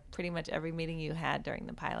me to pretty much every meeting you had during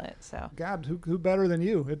the pilot. So God, who better than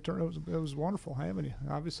you? It was wonderful having you.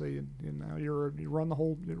 Obviously, you run the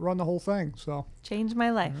whole thing. So changed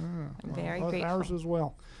my life. I'm very grateful. ours as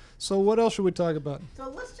well. So what else should we talk about? So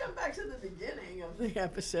let's jump back to the beginning of the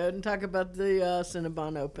episode and talk about the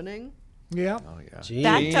Cinnabon opening. Yeah, Oh, yeah. Gee.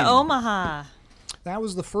 Back to Omaha. that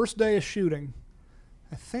was the first day of shooting.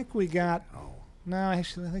 I think we got. No,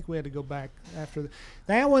 actually, I think we had to go back after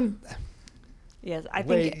that one. Yes, I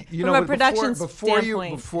Wait, think you from know, a but production before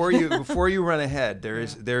standpoint. you run ahead,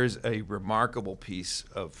 there's a remarkable piece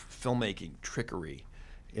of filmmaking trickery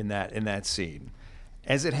in that scene.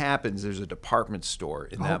 As it happens, there's a department store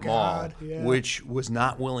in that mall, God, yeah. which was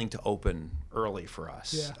not willing to open early for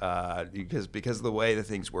us Yeah. because of the way the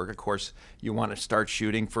things work. Of course, you want to start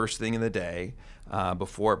shooting first thing in the day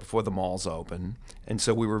before the mall's open, and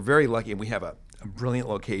so we were very lucky. And we have a brilliant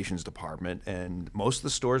locations department, and most of the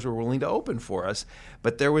stores were willing to open for us.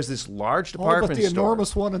 But there was this large department but the store.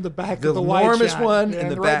 enormous one in the back The of the wide enormous shot. one Yeah, in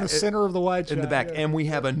the right back, in the center of the wide shot. in the back, yeah. and we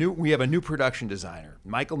have a new production designer,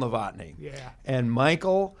 Michael Novotny. Yeah. And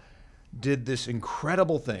Michael did this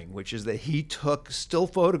incredible thing, which is that he took still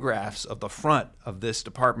photographs of the front of this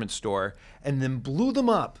department store and then blew them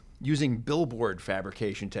up using billboard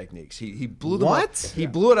fabrication techniques. He blew them up. He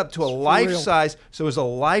blew it up to a life size. So it was a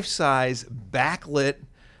life size backlit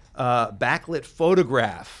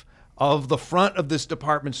photograph of the front of this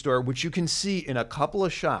department store, which you can see in a couple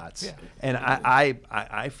of shots, and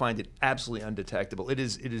I find it absolutely undetectable. It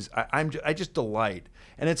is. I just delight,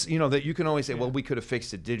 and it's that you can always say, well, we could have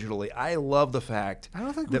fixed it digitally. I love the fact. I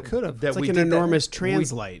don't think we could have. It's like an enormous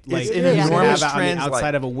translite. It's like an you enormous have translite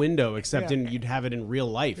outside of a window, except you'd have it in real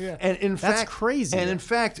life. Yeah. And in That's fact, crazy. And in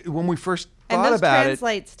fact, when we first And thought those about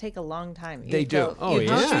translates take a long time. They do. Oh, you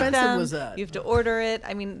yeah. have to How shoot expensive them, was that? You have to order it.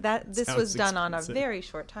 I mean, this Sounds was done on a expensive. very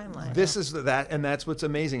short timeline. this is and that's what's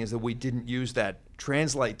amazing is that we didn't use that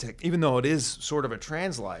translate tech. Even though it is sort of a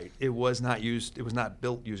translite, it was not used. It was not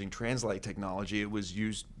built using translate technology. It was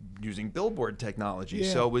used using billboard technology.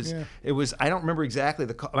 Yeah, So it was. I don't remember exactly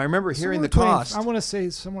the. I remember hearing the Somewhere between, cost. I want to say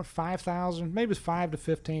somewhere 5,000, maybe it's 5 to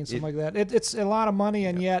 15, something like that. It's a lot of money,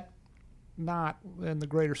 and yet not in the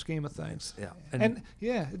greater scheme of things. Yeah. And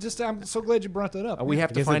I'm so glad you brought that up. we have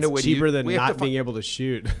I to guess find it's a way cheaper to than we have not to fi- being able to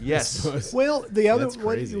shoot. I Yes. suppose. Well, the other That's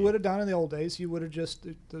what crazy. you would have done in the old days, you would have just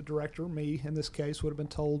the director, me in this case, would have been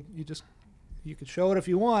told you could show it if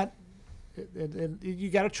you want, and you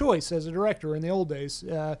got a choice as a director in the old days.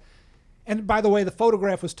 And by the way, the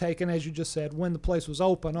photograph was taken, as you just said, when the place was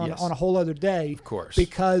open on Yes. a whole other day. Of course.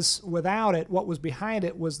 Because without it, what was behind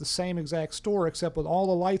it was the same exact store, except with all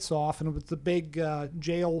the lights off and with the big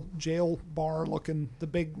jail bar looking, the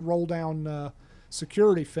big roll down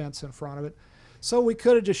security fence in front of it. So we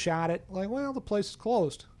could have just shot it like, well, the place is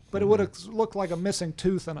closed. But it would have looked like a missing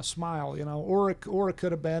tooth and a smile, or it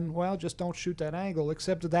could have been, well, just don't shoot that angle,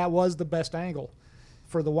 except that was the best angle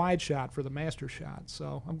for the wide shot, for the master shot.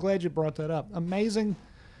 So I'm glad you brought that up. Amazing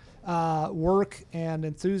work and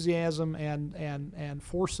enthusiasm and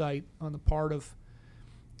foresight on the part of.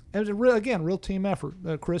 It was a real team effort.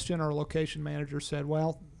 Christian, our location manager, said,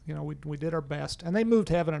 "Well, we did our best," and they moved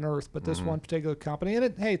heaven and earth. But this one particular company,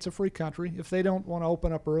 and it's a free country. If they don't want to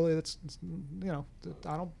open up early, that's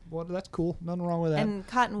that's cool. Nothing wrong with that. And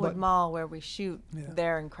Cottonwood But- Mall, where we shoot,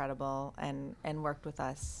 they're incredible and worked with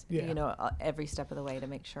us, Yeah. every step of the way to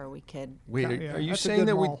make sure we could. Wait, Yeah, are you that's a saying good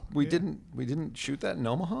that mall. we Yeah. didn't shoot that in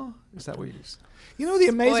Omaha? Is that what you? The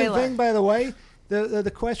amazing Spoiler. thing, by the way,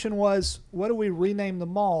 the question was, what do we rename the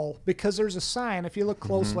mall? Because there's a sign. If you look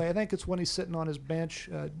closely, I think it's when he's sitting on his bench.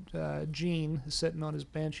 Gene is sitting on his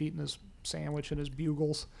bench eating his sandwich and his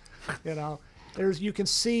bugles. You can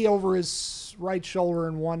see over his right shoulder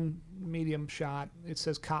in one medium shot, it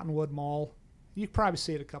says Cottonwood Mall. You can probably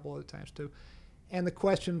see it a couple other times too. And the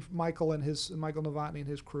question Michael Novotny and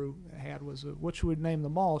his crew had was, what should we name the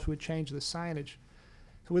mall? Should we change the signage?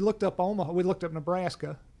 So we looked up Omaha. We looked up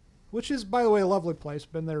Nebraska, which is, by the way, a lovely place.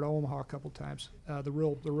 Been there to Omaha a couple times. The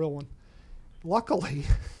real one. Luckily,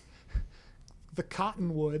 the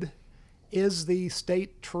cottonwood is the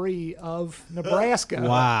state tree of Nebraska.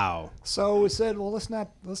 Wow. So we said, well, let's not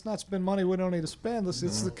spend money we don't need to spend.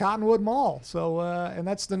 It's the Cottonwood Mall. So and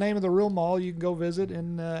that's the name of the real mall you can go visit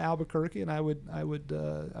in Albuquerque. And I would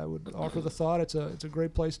offer the thought it's a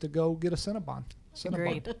great place to go get a Cinnabon.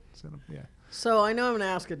 Agreed. Yeah. So I know I'm going to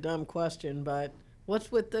ask a dumb question, but what's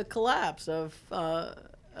with the collapse of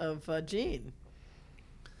Gene?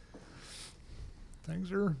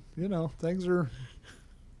 Things are.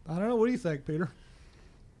 I don't know. What do you think, Peter?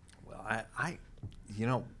 Well, I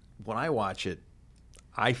when I watch it,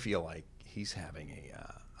 I feel like he's having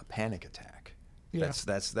a panic attack. Yeah.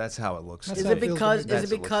 That's how it looks. That's Is how it it feels to because me.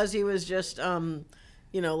 is it because he was just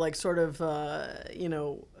sort of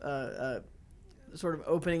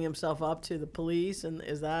opening himself up to the police, and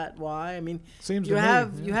is that why? I mean, Seems you to me,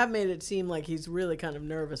 have yeah. you have made it seem like he's really kind of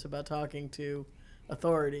nervous about talking to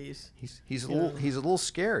authorities. He's a little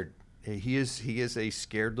scared. He is a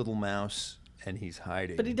scared little mouse, and he's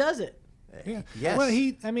hiding. But he does it. Yeah. Yes. Well,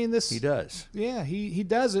 he this. does. Yeah, he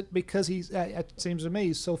does it because he's. It seems to me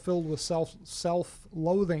he's so filled with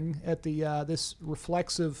self-loathing at the this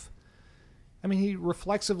reflexive. I mean, he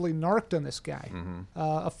reflexively narked on this guy.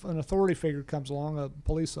 An authority figure comes along, a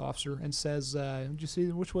police officer, and says, "Did you see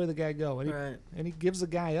which way the guy go?" And he gives the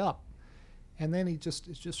guy up, and then is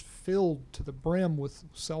just filled to the brim with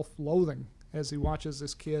self-loathing as he watches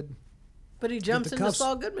this kid. But he jumps the into cuffs.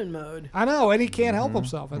 Saul Goodman mode. I know, and he can't help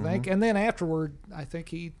himself, I think. And then afterward, I think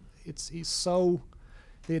he's so,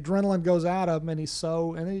 the adrenaline goes out of him, and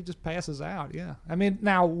then he just passes out. Yeah, I mean,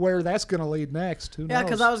 now where that's going to lead next, who knows? Yeah,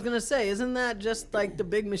 because I was gonna say, isn't that just like the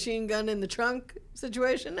big machine gun in the trunk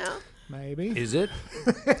situation now? Maybe. Is it?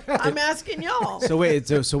 I'm asking y'all. So wait,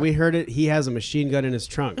 so we heard it. He has a machine gun in his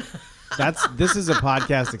trunk. This is a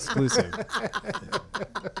podcast exclusive.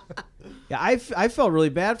 Yeah, I felt really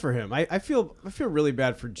bad for him. I feel really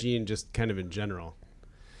bad for Gene just kind of in general.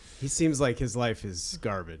 He seems like his life is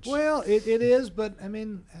garbage. Well, it is, but I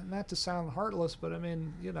mean, not to sound heartless, but I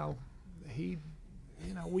mean, he,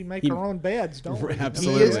 we make our own beds, don't we?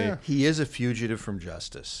 Absolutely. He is a fugitive from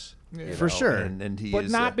justice. For sure. And he But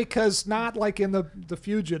is not like in the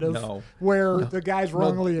Fugitive, No. where the guy's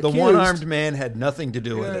wrongly the accused. one-armed man had nothing to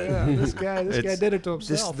do with it. Yeah, this guy did it to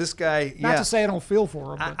himself. This guy. Not to say I don't feel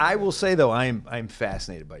for him. But I will say though, I'm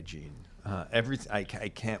fascinated by Gene. I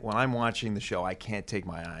can't when I'm watching the show, I can't take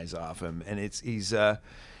my eyes off him, and it's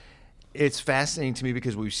fascinating to me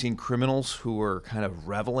because we've seen criminals who are kind of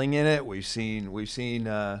reveling in it. We've seen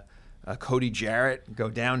Cody Jarrett go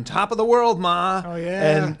down top of the world, Ma. Oh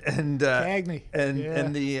yeah, and Cagney.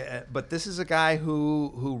 But this is a guy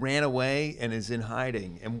who ran away and is in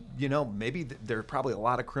hiding, and maybe there are probably a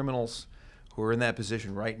lot of criminals who are in that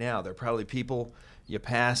position right now. There are probably people you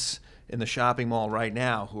pass in the shopping mall right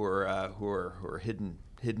now who are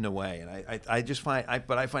hidden away, and I just find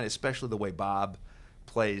I find especially the way Bob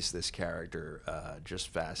plays this character just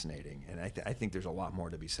fascinating, and I think there's a lot more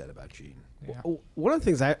to be said about Gene. Yeah. One of the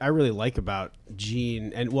things I really like about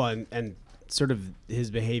Gene and sort of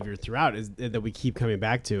his behavior throughout is that we keep coming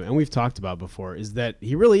back to, and we've talked about before, is that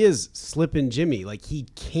he really is slipping Jimmy. Like he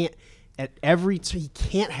can't he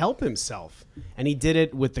can't help himself, and he did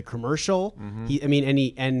it with the commercial.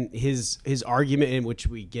 Mm-hmm. His argument, in which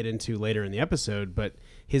we get into later in the episode, but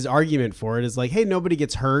his argument for it is like, hey, nobody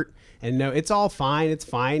gets hurt, and no, it's all fine, it's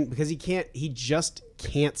fine, because he just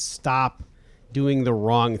can't stop doing the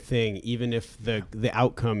wrong thing, even if the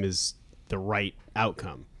outcome is the right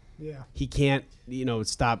outcome. Yeah. He can't,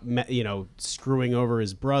 stop, screwing over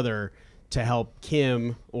his brother to help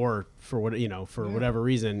Kim or for whatever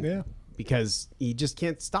reason. Yeah. Because he just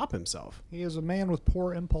can't stop himself. He is a man with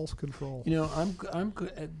poor impulse control. I'm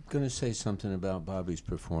going to say something about Bobby's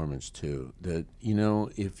performance too. That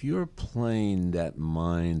if you're playing that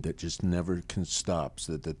mind that just never can stop,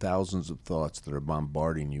 so that the thousands of thoughts that are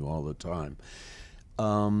bombarding you all the time,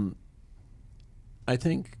 I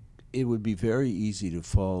think it would be very easy to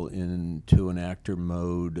fall into an actor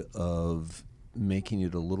mode of making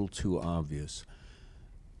it a little too obvious.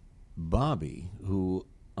 Bobby, who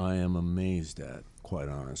I am amazed at, quite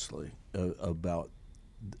honestly, about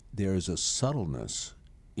there's a subtleness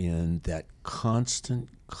in that constant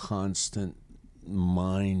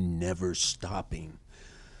mind never stopping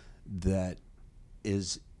that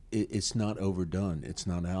it's not overdone, it's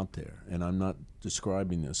not out there. And I'm not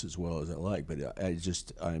describing this as well as I like, but I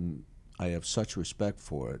have such respect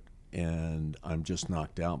for it, and I'm just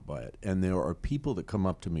knocked out by it. And there are people that come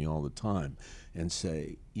up to me all the time and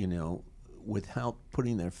say, without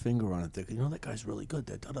putting their finger on it, they go, that guy's really good.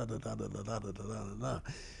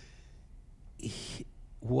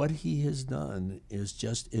 What he has done is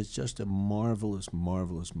just a marvelous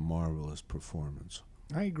performance.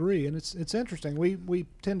 I agree, and it's interesting. We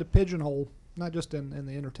tend to pigeonhole, not just in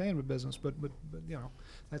the entertainment business, but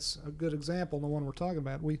that's a good example. The one we're talking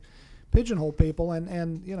about, we pigeonhole people,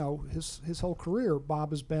 and his whole career, Bob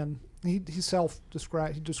has been. He describes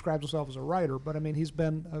himself as a writer, but he's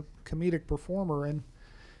been a comedic performer, and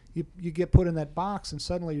you get put in that box, and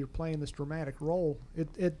suddenly you're playing this dramatic role.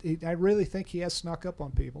 I really think he has snuck up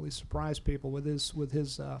on people. He's surprised people with his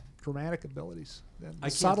dramatic abilities, the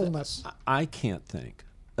subtleness. I can't think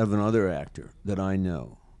of another actor that I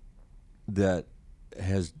know that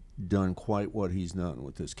has done quite what he's done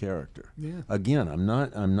with this character. Yeah. Again, I'm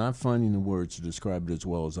not finding the words to describe it as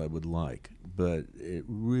well as I would like, but it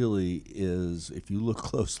really is. If you look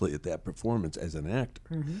closely at that performance as an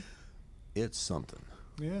actor, it's something.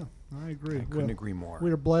 Yeah, I agree. I couldn't agree more.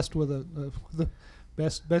 We are blessed with the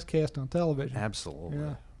best cast on television. Absolutely.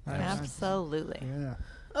 Yeah. Absolutely. Yeah.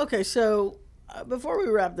 Okay, so before we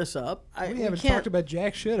wrap this up, we haven't talked about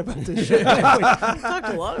jack shit about this show. We talked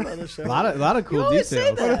a lot about this show. A lot of cool you always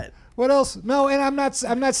details. say that. What else? No, and I'm not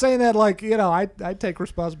saying that like I take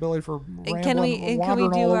responsibility for And can we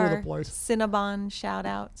wandering do all over our the place. Cinnabon shout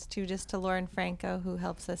outs to Lauren Franco, who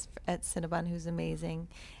helps us at Cinnabon, who's amazing,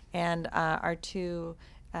 and our two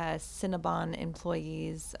Cinnabon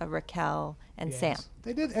employees, Raquel and Sam.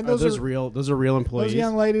 They did, and Those are real employees. Those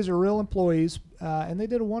young ladies are real employees, and they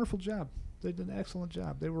did a wonderful job. They did an excellent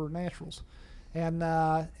job. They were naturals, and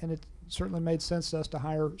it certainly made sense to us to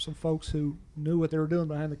hire some folks who knew what they were doing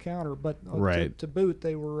behind the counter. But to boot,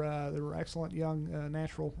 they were excellent young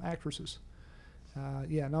natural actresses. The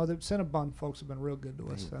Cinnabon folks have been real good to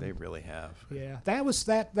us. They really have. Yeah, that was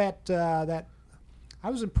that. I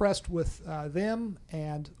was impressed with them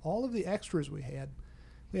and all of the extras we had.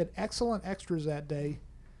 We had excellent extras that day.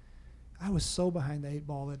 I was so behind the eight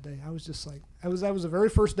ball that day. I was just like, that was the very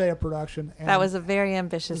first day of production. And that was a very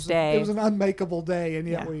ambitious day. It was an unmakeable day, and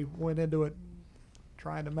yet we went into it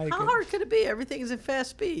trying to make it. How hard could it be? Everything is at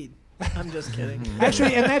fast speed. I'm just kidding.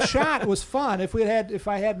 Actually, and that shot was fun. If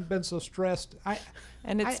I hadn't been so stressed,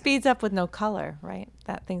 And it speeds up with no color, right?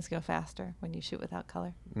 That things go faster when you shoot without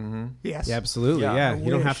color. yes, Yeah, absolutely. Yeah, you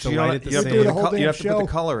don't have to You light don't- it the you have to same. put the whole col- you damn have to put show. the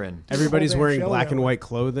color in. Everybody's damn wearing show black that and way. white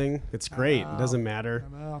clothing. It's great. It doesn't matter.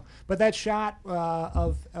 No. But that shot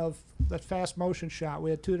of that fast motion shot, we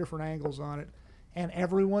had 2 different angles on it, and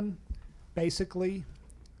everyone basically,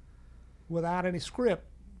 without any script,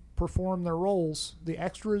 performed their roles. The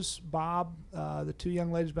extras, Bob, the 2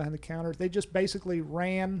 young ladies behind the counter, they just basically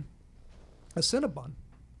ran a Cinnabon.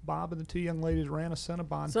 Bob and the 2 young ladies ran a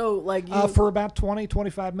Cinnabon So like you. for about 20,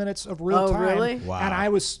 25 minutes of real Oh, time. really? Wow. And I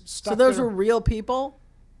was stuck so those there. were real people.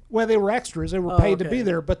 Well, they were extras. They were Oh, paid to okay. be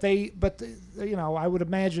there, but you know, I would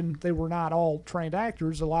imagine they were not all trained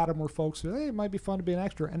actors. A lot of them were folks who, hey, it might be fun to be an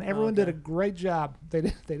extra, and everyone did a great job. They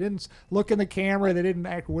didn't look in the camera. They didn't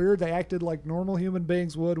act weird. They acted like normal human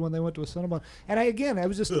beings would when they went to a cinema. And I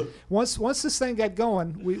was just once this thing got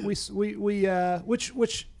going, we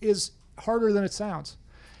which is harder than it sounds.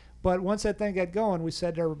 But once that thing got going, we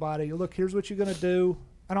said to everybody, look, here's what you're going to do.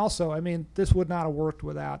 And also, I mean, this would not have worked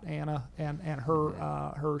without Anna and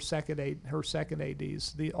her second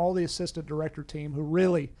ADs, all the assistant director team who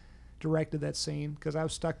really directed that scene, because I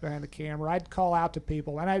was stuck behind the camera. I'd call out to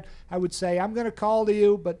people, and I would say, I'm going to call to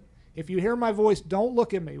you, but if you hear my voice, don't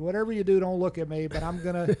look at me. Whatever you do, don't look at me. But I'm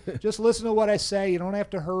going to just listen to what I say. You don't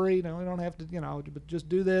have to hurry. You don't have to, but just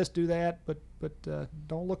do this, do that. But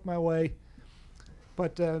don't look my way.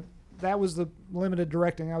 But that was the limited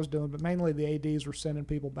directing I was doing, but mainly the ADs were sending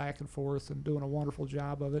people back and forth and doing a wonderful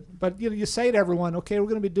job of it. But you say to everyone, okay, we're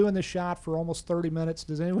going to be doing this shot for almost 30 minutes.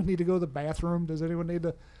 Does anyone need to go to the bathroom? Does anyone need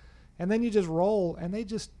to? And then you just roll, and they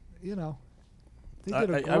just, they did a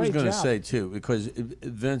great job. I was going to say too, because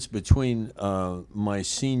Vince, between my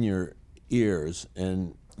senior ears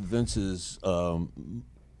and Vince's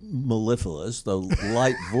mellifluous, the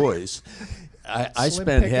light voice, I Slim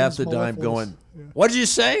spent half Pickens the time mellifluous. going, "What did you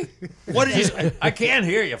say? What did you say? I can't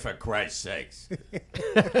hear you, for Christ's sakes."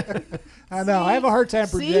 I know. I have a hard time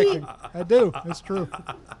projecting. I do. It's true.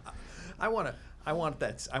 I want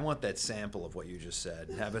that sample of what you just said.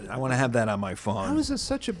 I want to have that on my phone. I was in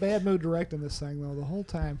such a bad mood directing this thing, though, the whole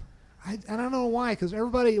time. I don't know why, because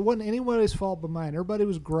everybody, it wasn't anybody's fault but mine. Everybody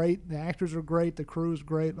was great. The actors were great. The crew was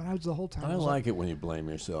great. But I was the whole time. I was like it when you blame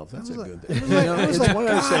yourself. That's a was good like- thing. I was like,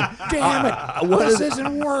 God damn it, this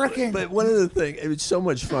isn't working. But one of the things, it was so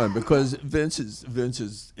much fun because Vince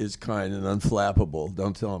is kind and unflappable.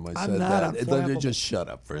 Don't tell him I I'm said not that. unflappable. Just shut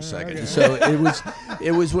up for a second. okay. So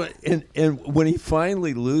it was when and when he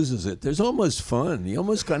finally loses it, there's almost fun. You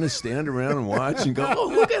almost kind of stand around and watch and go, "Oh,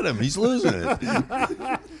 look at him, he's losing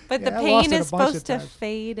it." But the I lost pain it a is bunch of supposed to times.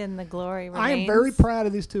 fade and the glory remains. I am very proud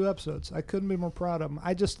of these 2 episodes. I couldn't be more proud of them.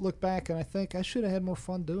 I just look back and I think I should have had more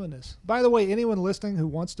fun doing this. By the way, anyone listening who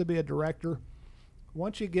wants to be a director,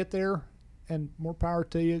 once you get there, and more power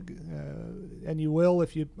to you, and you will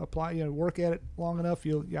if you apply, work at it long enough.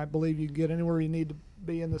 I believe you can get anywhere you need to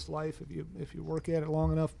be in this life if you work at it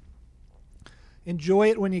long enough. Enjoy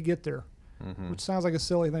it when you get there. Which sounds like a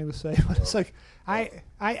silly thing to say, but it's like I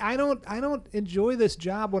don't enjoy this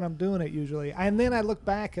job when I'm doing it usually. And then I look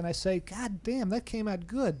back and I say, God damn, that came out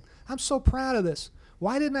good. I'm so proud of this.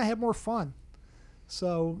 Why didn't I have more fun?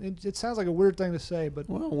 So it sounds like a weird thing to say, but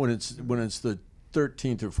Well, when it's the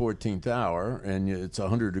 13th or 14th hour and it's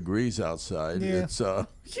 100 degrees outside, Yeah. it's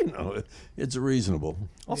it's reasonable.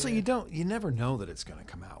 Also, you never know that it's going to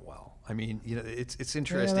come out well. I mean, it's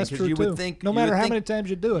interesting that's because true you would too. think No you matter would how think- many times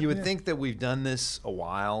you do it, you would yeah. think that we've done this a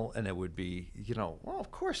while and it would be, well,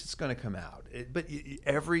 of course it's going to come out. But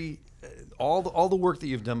all the work that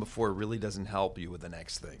you've done before really doesn't help you with the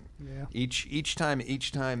next thing. Yeah. Each time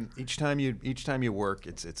you work,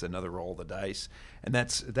 it's another roll of the dice, and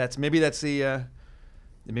maybe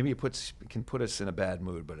it can put us in a bad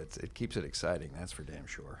mood, but it keeps it exciting. That's for damn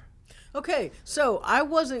sure. Okay, so I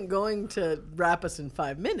wasn't going to wrap us in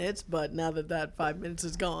 5 minutes, but now that 5 minutes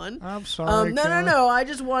is gone, I'm sorry, Kelly. No. I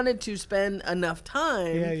just wanted to spend enough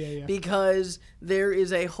time Yeah. because there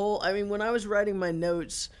is a whole. I mean, when I was writing my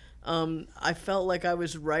notes, I felt like I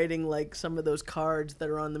was writing like some of those cards that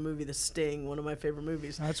are on the movie The Sting, one of my favorite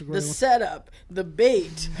movies. That's a great the one. setup, the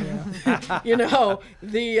bait,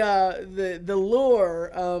 the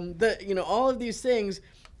lure, all of these things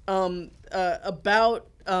about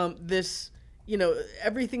this,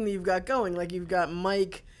 everything that you've got going. Like you've got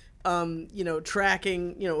Mike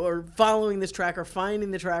tracking, or following this tracker,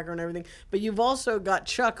 finding the tracker and everything. But you've also got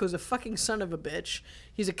Chuck, who's a fucking son of a bitch.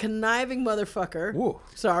 He's a conniving motherfucker. Woo.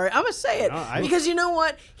 Sorry, I'm going to say it. Because you know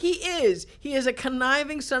what? He is. He is a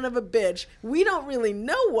conniving son of a bitch. We don't really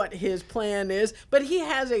know what his plan is, but he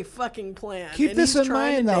has a fucking plan. Keep this in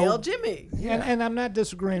mind, though. Nail Jimmy. And I'm not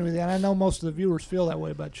disagreeing with you, and I know most of the viewers feel that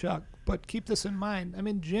way about Chuck. But keep this in mind. I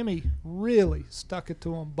mean, Jimmy really stuck it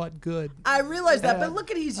to him, but good. I realize that, but look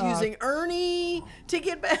at he's using Ernie to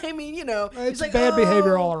get back. I mean, it's he's like, bad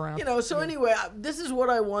behavior all around. So anyway, this is what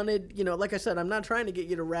I wanted. Like I said, I'm not trying to get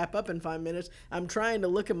you to wrap up in 5 minutes. I'm trying to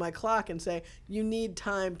look at my clock and say you need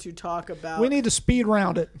time to talk about. We need to speed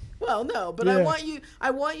round it. Well, no, but Yeah. I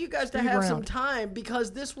want you guys to Speed have some round. time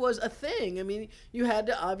because this was a thing. I mean, you had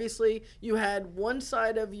one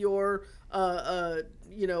side of your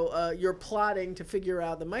your plotting to figure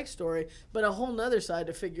out the Mike story, but a whole nother side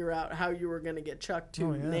to figure out how you were going to get Chuck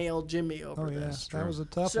to nail Jimmy over this. That was a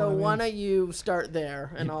tough So one. why don't you start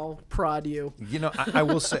there, and I'll prod you. I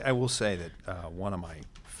will say that one of my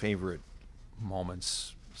favorite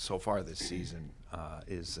moments so far this season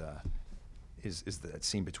is that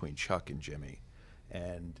scene between Chuck and Jimmy,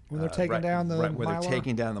 and when they're taking down the when Mylar? they're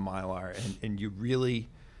taking down the Mylar, and you really.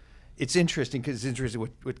 It's interesting because it's interesting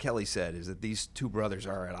what Kelly said is that these two brothers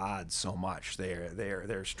are at odds so much.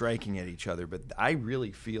 They're striking at each other, but I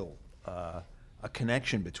really feel a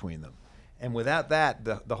connection between them. And without that,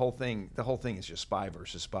 the whole thing is just spy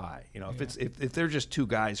versus spy. If they're just two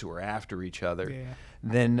guys who are after each other,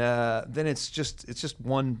 then it's just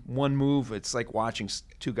one move. It's like watching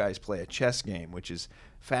two guys play a chess game, which is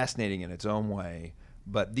fascinating in its own way.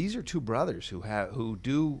 But these are two brothers who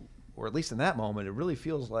do. Or at least in that moment, it really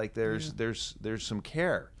feels like there's some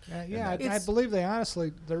care. I believe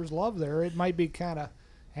there's love there. It might be kind of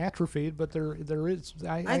atrophied, but there is.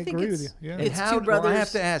 I agree with you. Yeah. It's how, two brothers. Well, I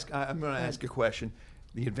have to ask. I'm going to ask a question.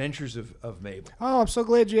 The Adventures of Mabel. Oh, I'm so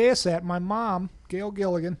glad you asked that. My mom, Gail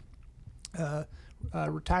Gilligan,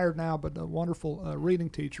 retired now, but a wonderful reading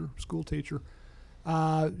teacher, school teacher.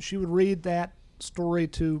 She would read that story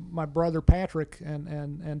to my brother Patrick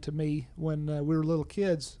and to me when we were little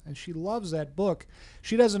kids, and she loves that book.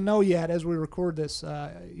 She doesn't know yet as we record this.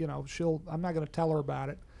 I'm not going to tell her about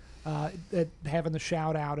it. Having the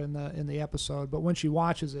shout out in the episode, but when she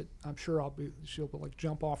watches it, I'm sure she'll like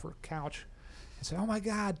jump off her couch and say, "Oh my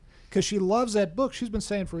God," because she loves that book. She's been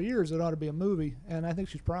saying for years it ought to be a movie, and I think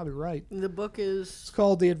she's probably right. The book is. It's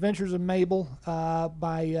called The Adventures of Mabel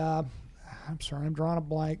by. I'm sorry, I'm drawing a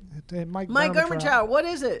blank. Mike Ehrmantraut. What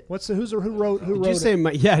is it? Who wrote Did you it? say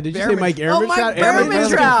Mike? Yeah, did you say Mike Ehrmantraut? Oh, Mike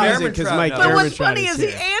Ehrmantraut. Because Mike But what's Ehrmantraut funny is he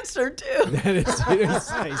here. answered too. That is,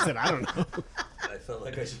 he said, I don't know. I felt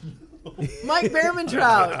like I should. Mike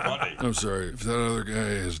Ehrmantraut. I'm sorry. If that other guy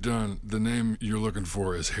is done, the name you're looking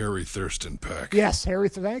for is Harry Thurston Peck. Yes,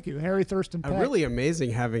 thank you, Harry Thurston Peck. Really amazing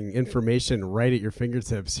having information right at your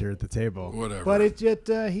fingertips here at the table. Whatever. But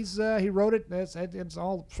he wrote it. It's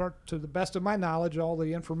all to the best of my knowledge. All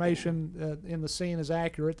the information in the scene is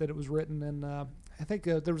accurate. That it was written in. I think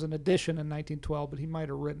there was an edition in 1912, but he might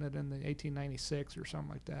have written it in the 1896 or something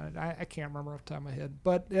like that. I can't remember off the top of my head.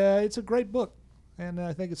 But it's a great book. And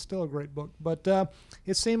I think it's still a great book. But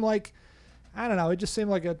it seemed like, I don't know, it just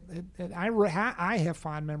seemed like I have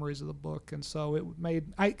fond memories of the book. And so it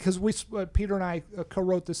made, because Peter and I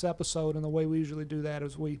co-wrote this episode, and the way we usually do that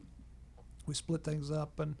is we split things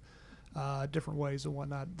up and different ways and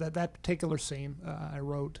whatnot. That particular scene I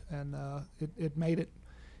wrote, and it made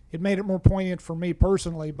it more poignant for me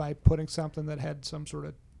personally by putting something that had some sort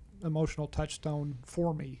of emotional touchstone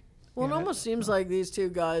for me. Well, it almost seems like these two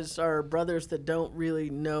guys are brothers that don't really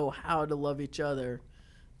know how to love each other.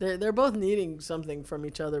 They're both needing something from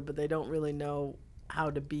each other, but they don't really know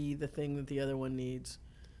how to be the thing that the other one needs.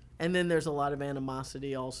 And then there's a lot of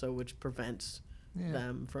animosity also, which prevents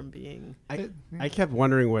them from being. I kept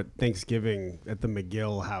wondering what Thanksgiving at the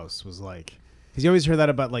McGill house was like. Because you always hear that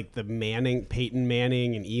about like the Peyton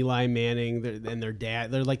Manning and Eli Manning and their dad.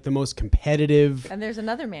 They're like the most competitive. And there's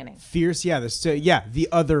another Manning. Fierce, the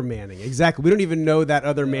other Manning. Exactly. We don't even know that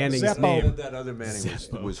other Manning's name. That other Manning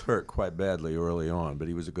was hurt quite badly early on, but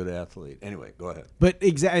he was a good athlete. Anyway, go ahead. But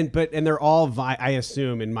they're all I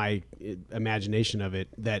assume in my imagination of it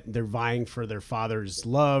that they're vying for their father's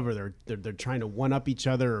love, or they're trying to one up each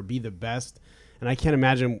other or be the best. And I can't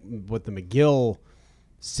imagine what the McGill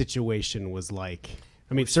situation was like.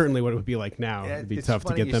 I mean, certainly what it would be like now. It'd be tough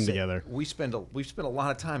to get them together. We've spent a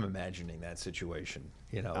lot of time imagining that situation.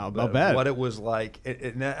 I'll bet what it was like.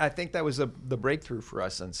 And I think that was the breakthrough for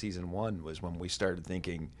us on season 1 was when we started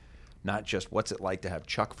thinking, not just what's it like to have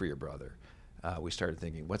Chuck for your brother, we started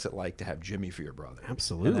thinking, what's it like to have Jimmy for your brother?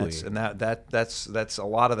 Absolutely. And that's a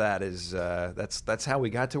lot of that is that's how we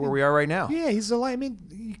got to where we are right now. Yeah, he's I mean,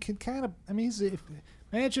 you can kind of. I mean,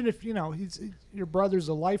 imagine if he's your brother's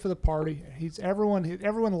the life of the party.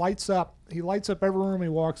 Everyone lights up. He lights up every room he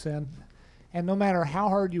walks in, and no matter how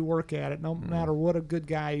hard you work at it, no matter what a good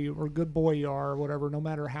guy or good boy you are or whatever, no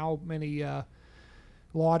matter how many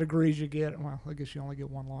law degrees you get. Well, I guess you only get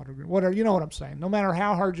one law degree. Whatever, you know what I'm saying. No matter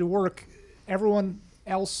how hard you work, everyone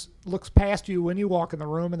else looks past you when you walk in the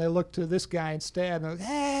room, and they look to this guy instead. And they're like,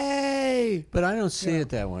 hey! But I don't see it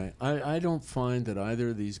that way. I don't find that either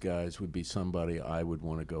of these guys would be somebody I would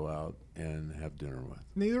want to go out and have dinner with.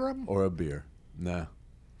 Neither of them? Or a beer. No.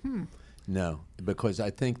 No, because I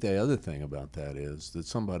think the other thing about that is that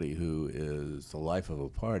somebody who is the life of a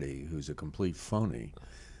party, who's a complete phony,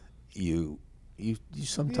 you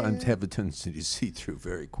sometimes have a tendency to see through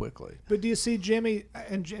very quickly. But do you see Jimmy,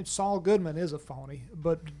 and Saul Goodman is a phony,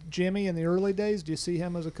 but Jimmy in the early days, do you see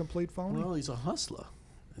him as a complete phony? Well, he's a hustler,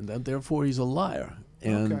 and therefore he's a liar.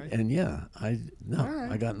 And Okay. and yeah, I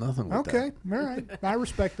right. got nothing with that. Okay, all right. I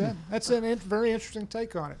respect that. That's a very interesting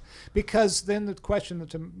take on it. Because then the question that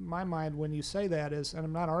to my mind when you say that is, and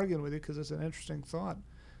I'm not arguing with you because it's an interesting thought,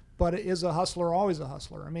 but is a hustler always a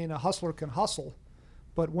hustler? I mean, a hustler can hustle,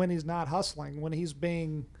 but when he's not hustling, when he's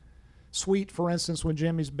being sweet, for instance, when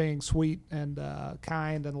Jimmy's being sweet and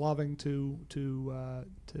kind and loving to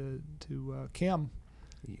Kim,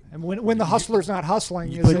 and when the hustler's not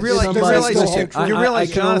hustling, You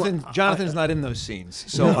realize Jonathan's not in those scenes,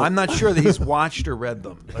 so I'm not sure that he's watched or read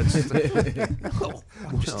them.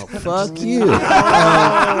 Fuck you.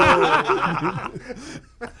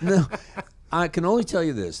 No, I can only tell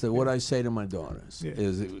you this, that what I say to my daughters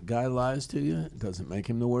is that a guy lies to you, it doesn't make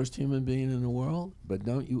him the worst human being in the world, but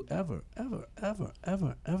don't you ever, ever, ever,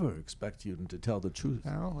 ever, ever expect him to tell the truth.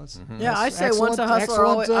 No, that's, Yeah, I say excellent- once a hustler,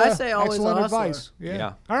 always, I say always a excellent hustler. advice. Yeah.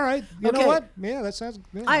 Yeah. All right. You know Okay. what? Yeah, that sounds.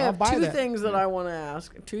 Yeah, I I'll have buy two that. things that I want to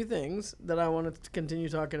ask. Two things that I want to continue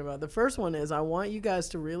talking about. The first one is I want you guys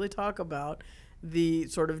to really talk about the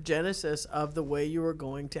sort of genesis of the way you were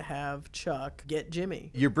going to have Chuck get Jimmy.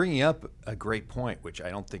 You're bringing up a great point, which I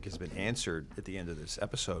don't think has been answered at the end of this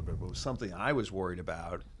episode, but it was something I was worried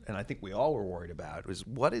about, and I think we all were worried about, was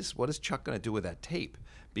what is Chuck going to do with that tape?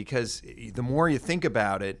 Because the more you think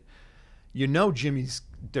about it,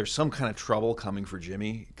 there's some kind of trouble coming for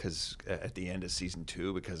Jimmy because at the end of season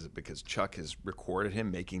 2, because Chuck has recorded him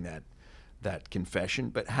making that confession.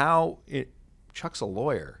 But Chuck's a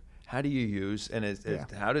lawyer. How do you use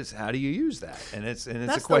how do you use that? And it's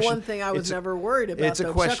That's a question. the one thing I was never worried about. It's a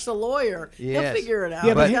though. question. Chuck's a lawyer. He'll Yes. figure it out.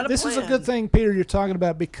 Yeah, but He's got a this is a plan. good thing, Peter, you're talking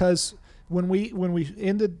about, because when we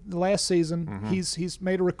ended the last season, Mm-hmm. he's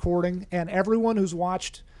made a recording, and everyone who's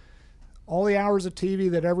watched all the hours of TV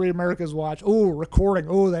that every American's watched, recording,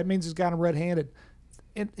 that means he's got him red-handed.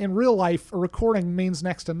 In real life, a recording means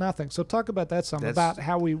next to nothing. So talk about that about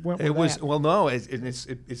how we went with that. Well, no,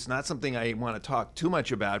 it's not something I want to talk too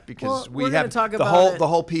much about because Well, we're we gonna have talk the about it.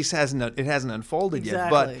 whole piece hasn't unfolded yet.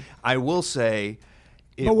 But Exactly. I will say,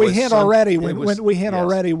 But we hint already when yes.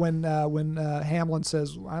 when Hamlin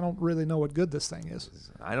says, "I don't really know what good this thing is."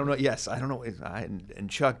 I don't know. Yes, I don't know. And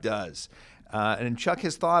Chuck does. And Chuck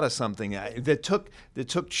has thought of something that took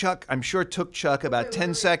Chuck. I'm sure it took Chuck about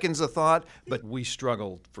 10 seconds of thought, but we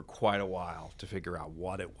struggled for quite a while to figure out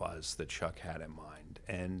what it was that Chuck had in mind.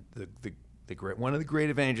 And one of the great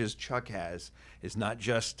advantages Chuck has is not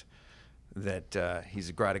just that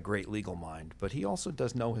he's got a great legal mind, but he also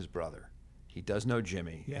does know his brother. He does know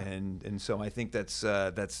Jimmy, and so I think that's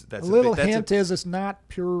A little hint is it's not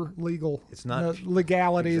pure legal. It's not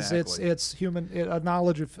legalities. exactly. It's human a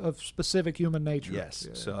knowledge of specific human nature. Yes,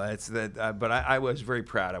 so that's that. But I was very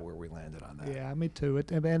proud of where we landed on that. Yeah, me too.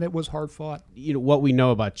 And it was hard fought. What we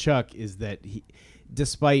know about Chuck is that he,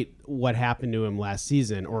 despite what happened to him last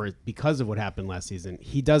season, or because of what happened last season,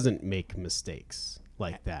 he doesn't make mistakes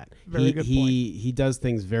like that. Very good point. He does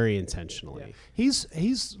things very intentionally. He's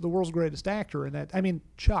the world's greatest actor in that. I mean,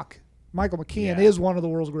 Chuck. Michael McKean is one of the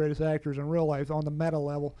world's greatest actors in real life on the meta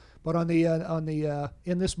level, but on the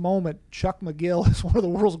in this moment, Chuck McGill is one of the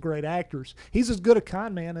world's great actors. He's as good a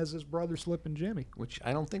con man as his brother Slippin' Jimmy. Which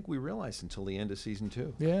I don't think we realized until the end of season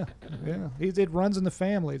 2. Yeah. It runs in the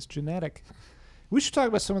family. It's genetic. We should talk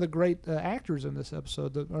about some of the great actors in this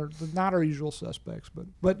episode that are not our usual suspects.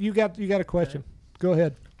 But you got a question. Go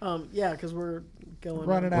ahead. Yeah, because we're going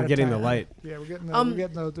Running out We're of getting time. the light. Yeah, we're getting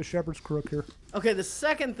the shepherd's crook here. Okay, the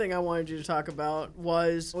second thing I wanted you to talk about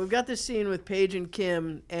was we've got this scene with Paige and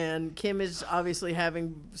Kim is obviously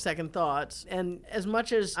having second thoughts. And as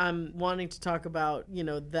much as I'm wanting to talk about,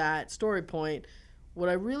 that story point, what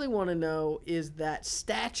I really want to know is that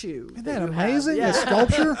statue. Isn't that you amazing? Have. The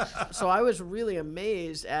sculpture? So I was really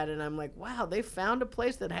amazed at it. I'm like, wow, they found a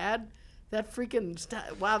place that had that freaking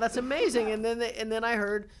wow, that's amazing. And then I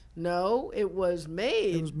heard, no, it was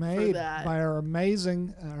made. It was for made that. by our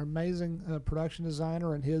amazing production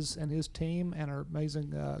designer and his team, and our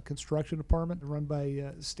amazing construction department run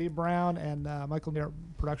by Steve Brown and Michael Neer,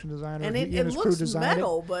 production designer. And he it his crew looks designed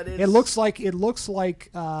metal, but it looks like it looks like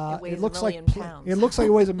weighs it looks a million like pounds. it looks like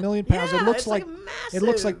it weighs 1 million pounds. Yeah, it looks it's like massive. it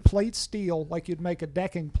looks like plate steel, like you'd make a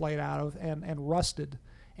decking plate out of, and rusted.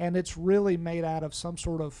 And it's really made out of some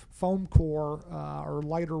sort of foam core or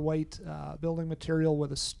lighter weight building material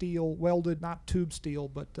with a steel welded, not tube steel,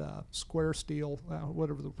 but square steel,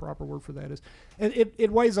 whatever the proper word for that is.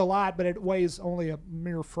 It weighs a lot, but it weighs only a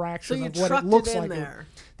mere fraction So you of what it trucked looks it in like. there.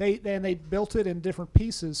 They built it in different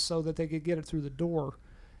pieces so that they could get it through the door,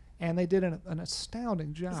 and they did an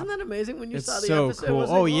astounding job. Isn't that amazing when you It's saw the so episode? It cool. was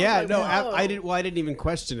Oh like, yeah, like, no, whoa. I didn't even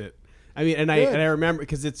question it. I mean, and Good. I remember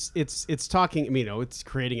because it's talking. I mean, it's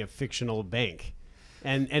creating a fictional bank,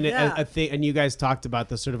 and Yeah. a thing. And you guys talked about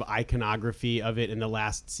the sort of iconography of it in the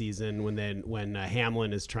last season when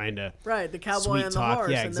Hamlin is trying to Right, the cowboy sweet and the talk.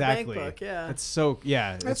 horse Yeah, and exactly. the bank book. Yeah. It's so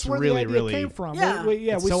That's it's where really the idea really came from. Yeah.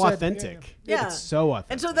 It's We so said, authentic. Yeah. It's so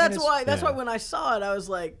authentic. And so that's it's- why yeah. when I saw it, I was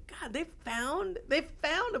like, God, they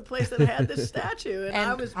found a place that had this statue, and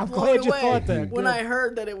I And was I'm blown glad you away thought that. when Good. I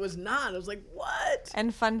heard that it was not. I was like, what?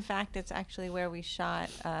 And fun fact, it's actually where we shot.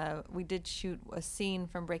 We did shoot a scene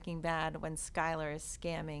from Breaking Bad when Skylar is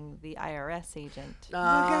scamming the IRS agent. Oh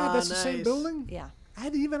my God, that's the same nice. building. Yeah. I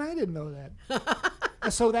didn't know that.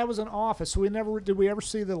 And so that was an office. So did we ever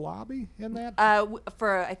see the lobby in that?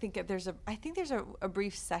 I think there's a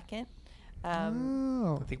brief second.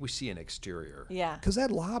 Oh, I think we see an exterior. Yeah. because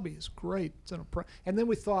that lobby is great. It's and then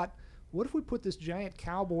we thought, what if we put this giant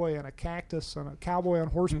cowboy and a cactus and a cowboy on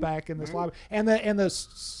horseback in this lobby? And the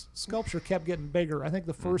sculpture kept getting bigger. I think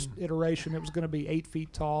the first iteration it was going to be 8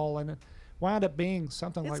 feet tall, and it wound up being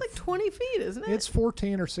something It's like like 20 feet, isn't it? it's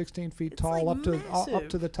 14 or 16 feet tall, like up to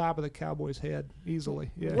massive. the top of the cowboy's head easily.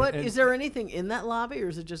 Yeah. What is there anything in that lobby, or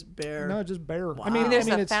is it just bare? No, just bare. Wow. I mean, There's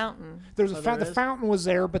a it's- fountain. There's Oh, the there is? fountain was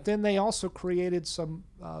there, but then they also created some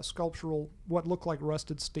sculptural, what looked like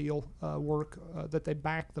rusted steel work that they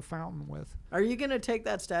backed the fountain with. Are you gonna take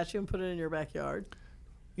that statue and put it in your backyard?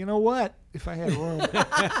 You know what? If I had room.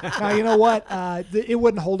 Now you know what? It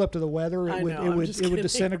wouldn't hold up to the weather. I know, I'm just It would kidding.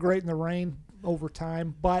 disintegrate in the rain over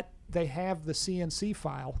time. But they have the CNC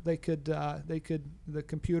file. They could the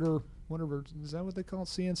computer. Whatever, is that what they call it?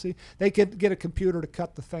 CNC? They could get a computer to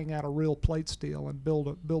cut the thing out of real plate steel and build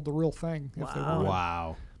the real thing if they Wow. wanted.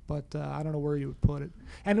 wow. But I don't know where you would put it.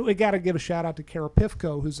 And we got to give a shout out to Kara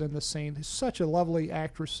Pifko, who's in the scene. Who's such a lovely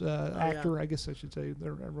actress, actor. I guess I should say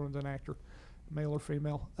everyone's an actor, male or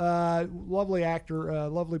female. Lovely actor,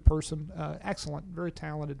 lovely person, excellent, very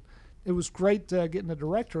talented. It was great getting a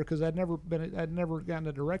director because I'd never gotten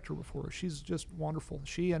a director before. She's just wonderful.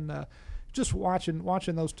 She and just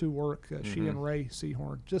watching those two work, she and Ray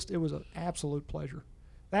Seahorn. It was an absolute pleasure.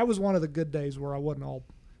 That was one of the good days where I wasn't all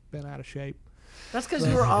bent out of shape. That's because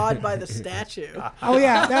you were awed by the statue. Oh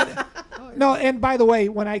yeah, no. And by the way,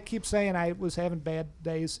 when I keep saying I was having bad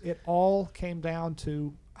days, it all came down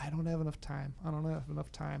to I don't have enough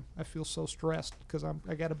time. I feel so stressed because I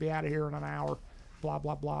got to be out of here in an hour. Blah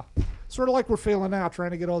blah blah. Sort of like we're feeling now,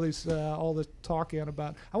 trying to get all this talk in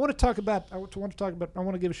about. I want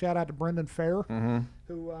to give a shout out to Brendan Fair,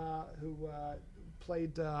 who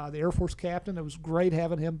played the Air Force captain. It was great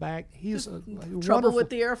having him back. He's a Trouble wonderful, with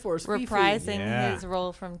the Air Force. Fifi. Reprising Yeah. his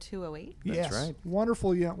role from 208. yes, right.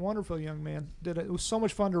 wonderful young man. It was so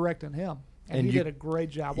much fun directing him, and he you- did a great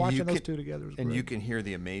job. Watching those two together was And great. you can hear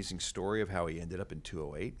the amazing story of how he ended up in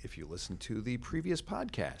 208 if you listen to the previous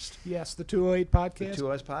podcast. Yes, the 208 podcast. The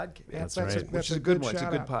 208 podcast. That's right. that's Which is a a good good one. It's a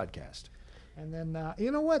shout good out. podcast. And then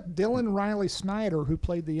you know what? Dylan Riley Snyder, who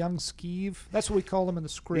played the young Skeeve. That's what we call him in the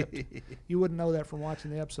script. You wouldn't know that from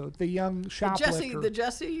watching the episode. The young shoplifter. The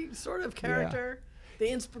Jesse sort of character,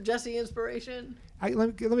 the Jesse inspiration.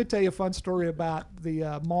 Let me tell you a fun story about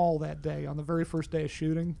the mall that day on the very first day of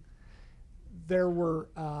shooting. There were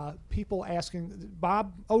people asking.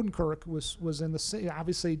 Bob Odenkirk was in the scene.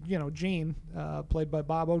 Obviously, Gene, played by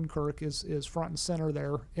Bob Odenkirk, is front and center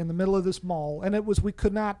there in the middle of this mall. And we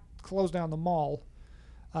could not close down the mall,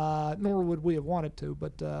 nor would we have wanted to.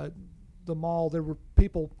 But the mall, there were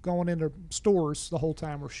people going into stores the whole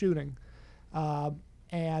time we're shooting,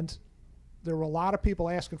 and there were a lot of people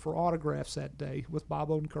asking for autographs that day with Bob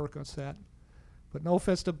Odenkirk on set. But no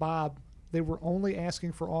offense to Bob, they were only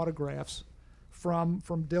asking for autographs from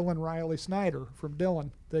Dylan Riley Snyder, from Dylan,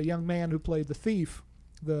 the young man who played the thief,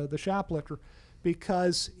 the shoplifter,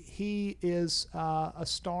 because he is a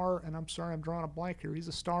star, and I'm sorry, I'm drawing a blank here. He's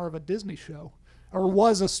a star of a Disney show, or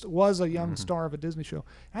was a young star of a Disney show.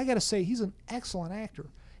 I got to say, he's an excellent actor,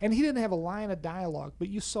 and he didn't have a line of dialogue, but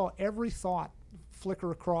you saw every thought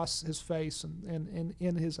flicker across his face and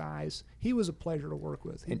in his eyes. He was a pleasure to work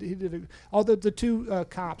with. He did the two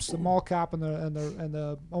cops, the mall cop and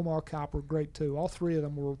the Omaha cop, were great too. All three of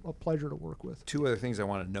them were a pleasure to work with. Two other things I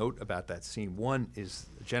want to note about that scene. One is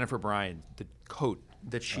Jennifer Bryan, the coat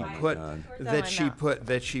that she put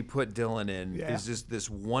Dylan in is just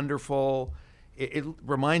this wonderful. It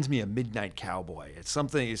reminds me of Midnight Cowboy. It's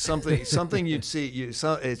something you'd see.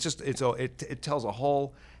 It tells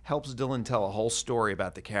helps Dylan tell a whole story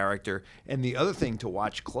about the character. And the other thing to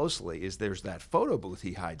watch closely is there's that photo booth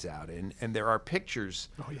he hides out in, and there are pictures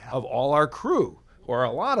of all our crew, or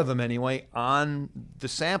a lot of them anyway, on the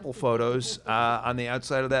sample photos on the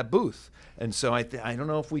outside of that booth. And so I don't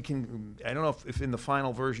know if we can. I don't know if in the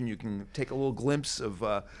final version you can take a little glimpse of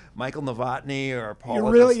Michael Novotny or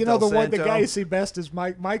Paul. The guy you see best is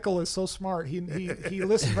Mike. Michael is so smart. He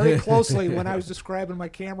listened very closely when I was describing my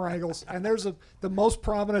camera angles. And there's the most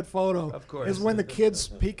prominent photo. Of course. Is when the kids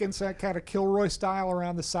peeking kind of Kilroy style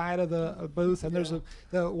around the side of the booth, and there's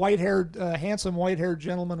the handsome white-haired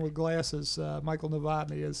gentleman with glasses. Michael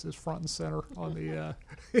Novotny is front and center on the.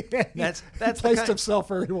 That's placed himself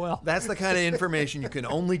very well. That's the kind of information you can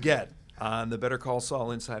only get on the Better Call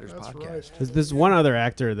Saul Insiders podcast. Right. There's one other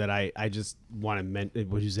actor that I just want to mention,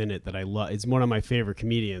 who's in it, that I love. It's one of my favorite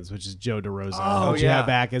comedians, which is Joe DeRosa. You have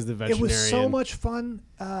back as the veterinarian. It was so much fun.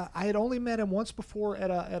 I had only met him once before at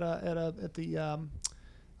the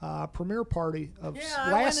premiere party of last season.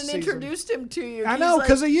 I went and introduced him to you. I know,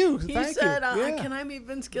 because of you. He Thank said, you. "Can I meet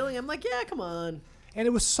Vince Gilligan?" I'm like, "Yeah, come on." And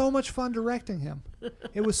it was so much fun directing him.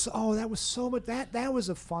 It was that was so much that was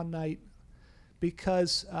a fun night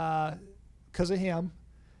because of him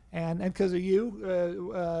and because of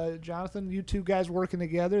you, Jonathan. You two guys working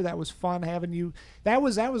together. That was fun having you. That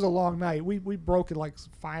was a long night. We broke at like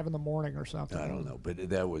 5 a.m. or something. I don't know, but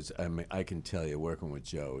that was. I mean, I can tell you, working with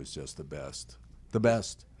Joe is just the best. The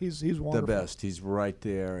best. He's wonderful. The best. He's right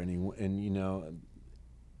there, and you know.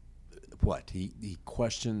 What he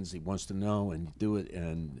questions, he wants to know, and you do it,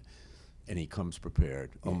 and he comes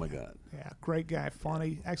prepared. Oh my God! Yeah, great guy,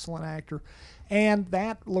 funny, excellent actor, and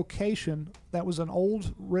that location, that was an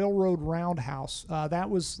old railroad roundhouse.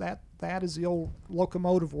 That is the old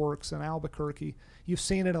Locomotive Works in Albuquerque. You've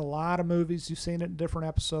seen it in a lot of movies. You've seen it in different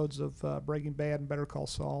episodes of Breaking Bad and Better Call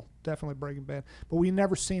Saul. Definitely Breaking Bad, but we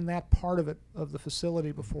never seen that part of the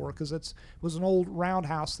facility before because it was an old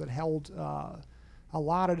roundhouse that held. A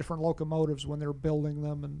lot of different locomotives when they were building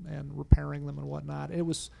them and repairing them and whatnot. It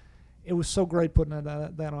was so great putting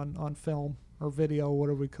that on film or video,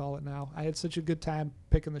 whatever we call it now. I had such a good time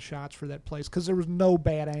picking the shots for that place because there was no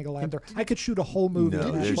bad angle out there. I could shoot a whole movie. No,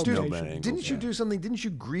 in that there's no location. bad angles. Didn't you do something? Didn't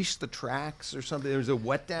you grease the tracks or something? There was a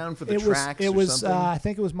wet down for the tracks. It was. Something? I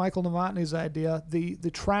think it was Michael Novotny's idea.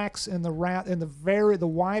 The tracks in the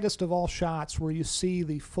widest of all shots, where you see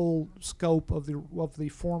the full scope of the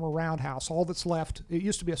former roundhouse. All that's left. It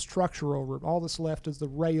used to be a structure over it. All that's left is the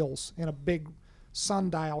rails in a big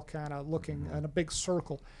sundial kind of looking in a big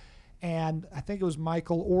circle. And I think it was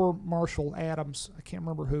Michael or Marshall Adams, I can't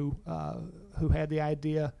remember who had the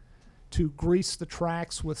idea to grease the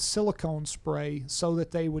tracks with silicone spray so that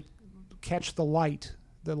they would catch the light.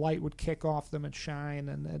 The light would kick off them and shine,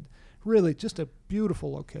 and really just a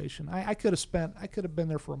beautiful location. I could have been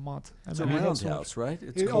there for a month. It's a roundhouse, right?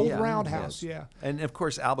 It's an old roundhouse, yeah. And of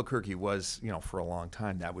course, Albuquerque was, for a long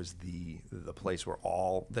time, that was the place where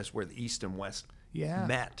that's where the East and West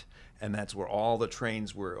met. And that's where all the train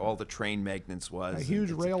maintenance was. A huge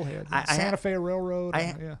railhead. Santa Fe Railroad.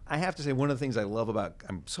 I have to say, one of the things I love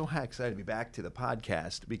I'm so excited to be back to the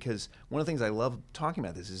podcast because one of the things I love talking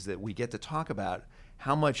about this is that we get to talk about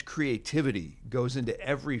how much creativity goes into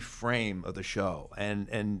every frame of the show.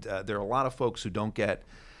 And there are a lot of folks who don't get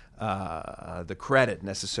the credit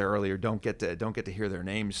necessarily, or don't get to hear their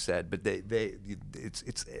names said, but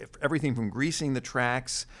it's everything from greasing the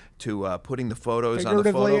tracks to putting the photos on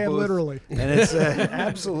the photo booth, literally, and it's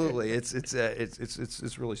absolutely it's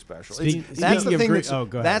really special. That's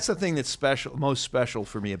the thing that's most special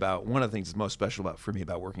for me about one of the things that's most special for me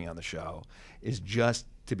about working on the show is just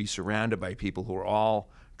to be surrounded by people who are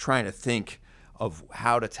all trying to think of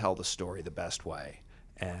how to tell the story the best way.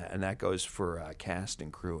 And that goes for cast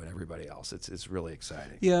and crew and everybody else. It's really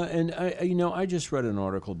exciting. Yeah, and I just read an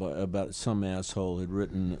article about some asshole had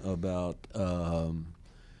written about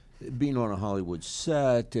being on a Hollywood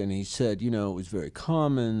set, and he said, it was very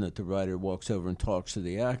common that the writer walks over and talks to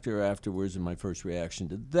the actor afterwards, and my first reaction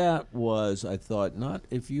to that was, I thought, not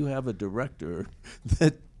if you have a director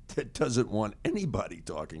that doesn't want anybody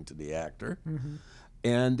talking to the actor. Mm-hmm.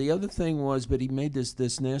 And the other thing was, but he made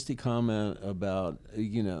this nasty comment about,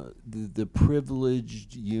 the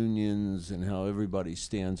privileged unions and how everybody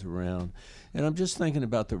stands around. And I'm just thinking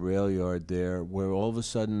about the rail yard there, where all of a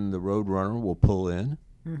sudden the Roadrunner will pull in,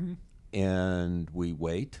 mm-hmm. and we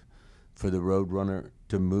wait for the Roadrunner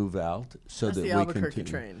to move out so That's that the we Albuquerque can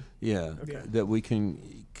train. Yeah, Okay. that we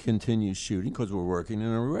can continue shooting because we're working in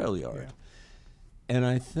a rail yard. Yeah. And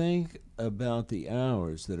I think about the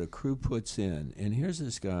hours that a crew puts in, and here's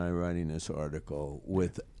this guy writing this article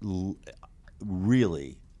with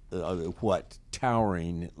really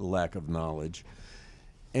towering lack of knowledge,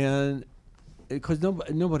 and because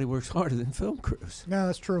nobody works harder than film crews. No,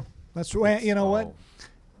 that's true. That's true. And you know what?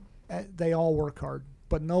 They all work hard,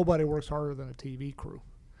 but nobody works harder than a TV crew.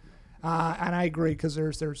 And I agree, because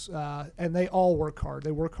and they all work hard.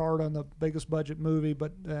 They work hard on the biggest budget movie,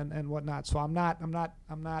 and whatnot. So I'm not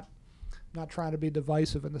trying to be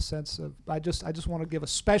divisive in the sense of I just want to give a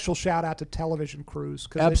special shout out to television crews,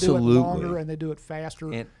 because they do it longer and they do it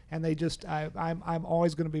faster, and they just I'm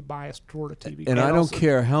always going to be biased toward a TV. And crew. I don't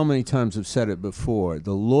care how many times I've said it before.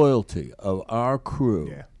 The loyalty of our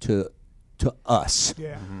crew to us,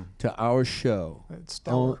 to our show,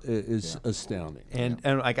 is astounding. And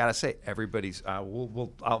I gotta say, everybody's.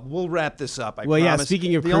 We'll wrap this up. I Well, promise.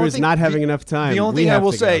 speaking of The crews only thing- not having enough time, The only we thing I have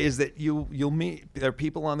will to say go. is that you'll meet. There are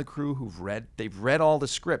people on the crew they've read all the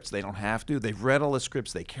scripts. They don't have to. They've read all the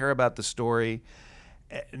scripts. They care about the story.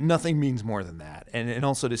 Nothing means more than that. And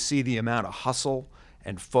also to see the amount of hustle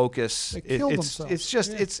and focus. They kill it's themselves.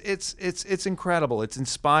 just it's incredible. It's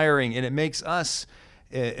inspiring, and it makes us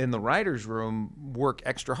in the writers' room work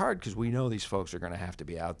extra hard, because we know these folks are going to have to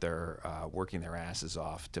be out there working their asses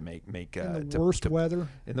off to make in the worst weather,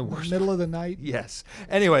 in the worst middle of the night. Yes.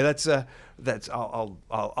 Anyway, that's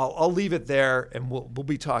I'll leave it there, and we'll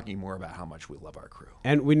be talking more about how much we love our crew.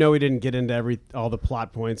 And we know we didn't get into all the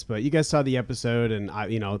plot points, but you guys saw the episode, and I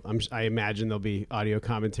imagine there'll be audio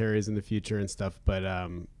commentaries in the future and stuff.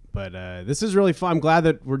 But this is really fun. I'm glad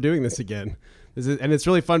that we're doing this again. And it's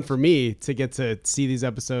really fun for me to get to see these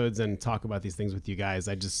episodes and talk about these things with you guys.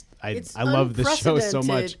 I love this show so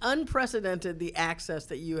much. Unprecedented, the access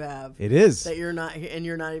that you have. It is. That you're not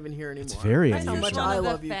even here anymore. It's very That's how unusual. much I One of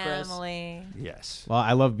love the you, Chris. family. Yes. Well,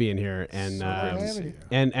 I love being here, and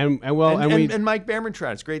And Mike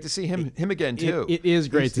Bermantrout. It's great to see him again too. It is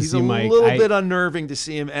great to he's see Mike. He's a little bit unnerving to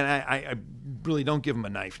see him, and I really don't give him a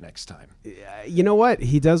knife next time. You know what?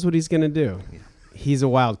 He does what he's going to do. Yeah. He's a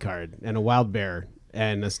wild card and a wild bear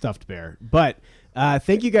and a stuffed bear. But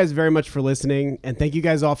thank you guys very much for listening, and thank you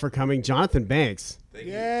guys all for coming. Jonathan Banks.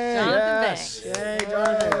 Jonathan Banks. Yay,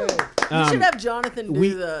 Jonathan. We should have Jonathan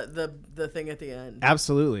do the thing at the end.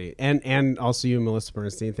 Absolutely. And also you, Melissa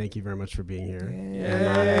Bernstein, thank you very much for being here.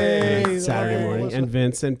 Yay. Saturday morning. Melissa. And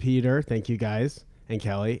Vince and Peter, thank you guys. And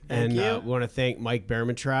Kelly. Thank you. We want to thank Mike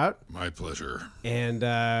Bermantrout. My pleasure. And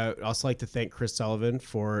also like to thank Chris Sullivan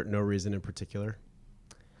for no reason in particular.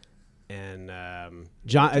 And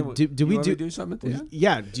John, do we do something at the end?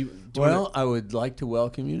 Yeah. I would like to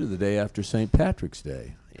welcome you to the day after St. Patrick's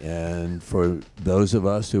Day. And for those of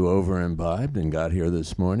us who over-imbibed and got here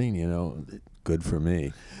this morning, good for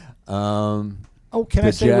me. Can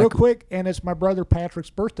I say real quick? And it's my brother Patrick's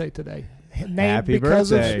birthday today. Happy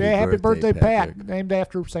birthday. Happy birthday, Patrick. Pat. Named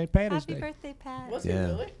after St. Patty's Happy Day. birthday, Pat. Was it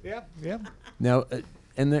really? Yeah. Now,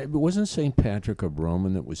 wasn't St. Patrick a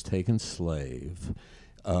Roman that was taken slave?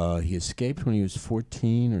 He escaped when he was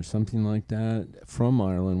 14 or something like that from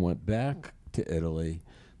Ireland, went back to Italy,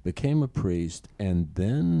 became a priest, and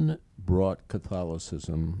then brought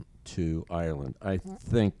Catholicism to Ireland. I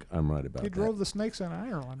think I'm right about that. He drove the snakes in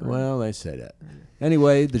Ireland. Right? Well, they say that.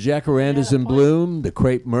 Anyway, the jacaranda's in bloom, the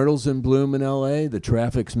crepe myrtle's in bloom in L.A., the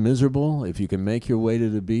traffic's miserable. If you can make your way to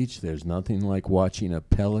the beach, there's nothing like watching a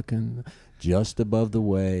pelican just above the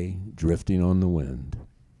way, drifting on the wind.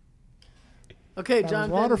 Okay, That was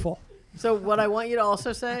Jonathan. wonderful. So what I want you to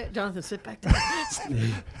also say, Jonathan, sit back down.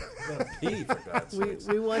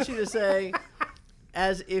 We want you to say,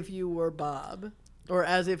 as if you were Bob, or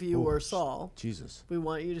as if you were Saul. Jesus. We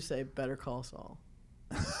want you to say, "Better call Saul."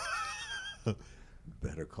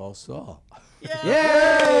 Better call Saul.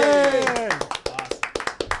 Yay!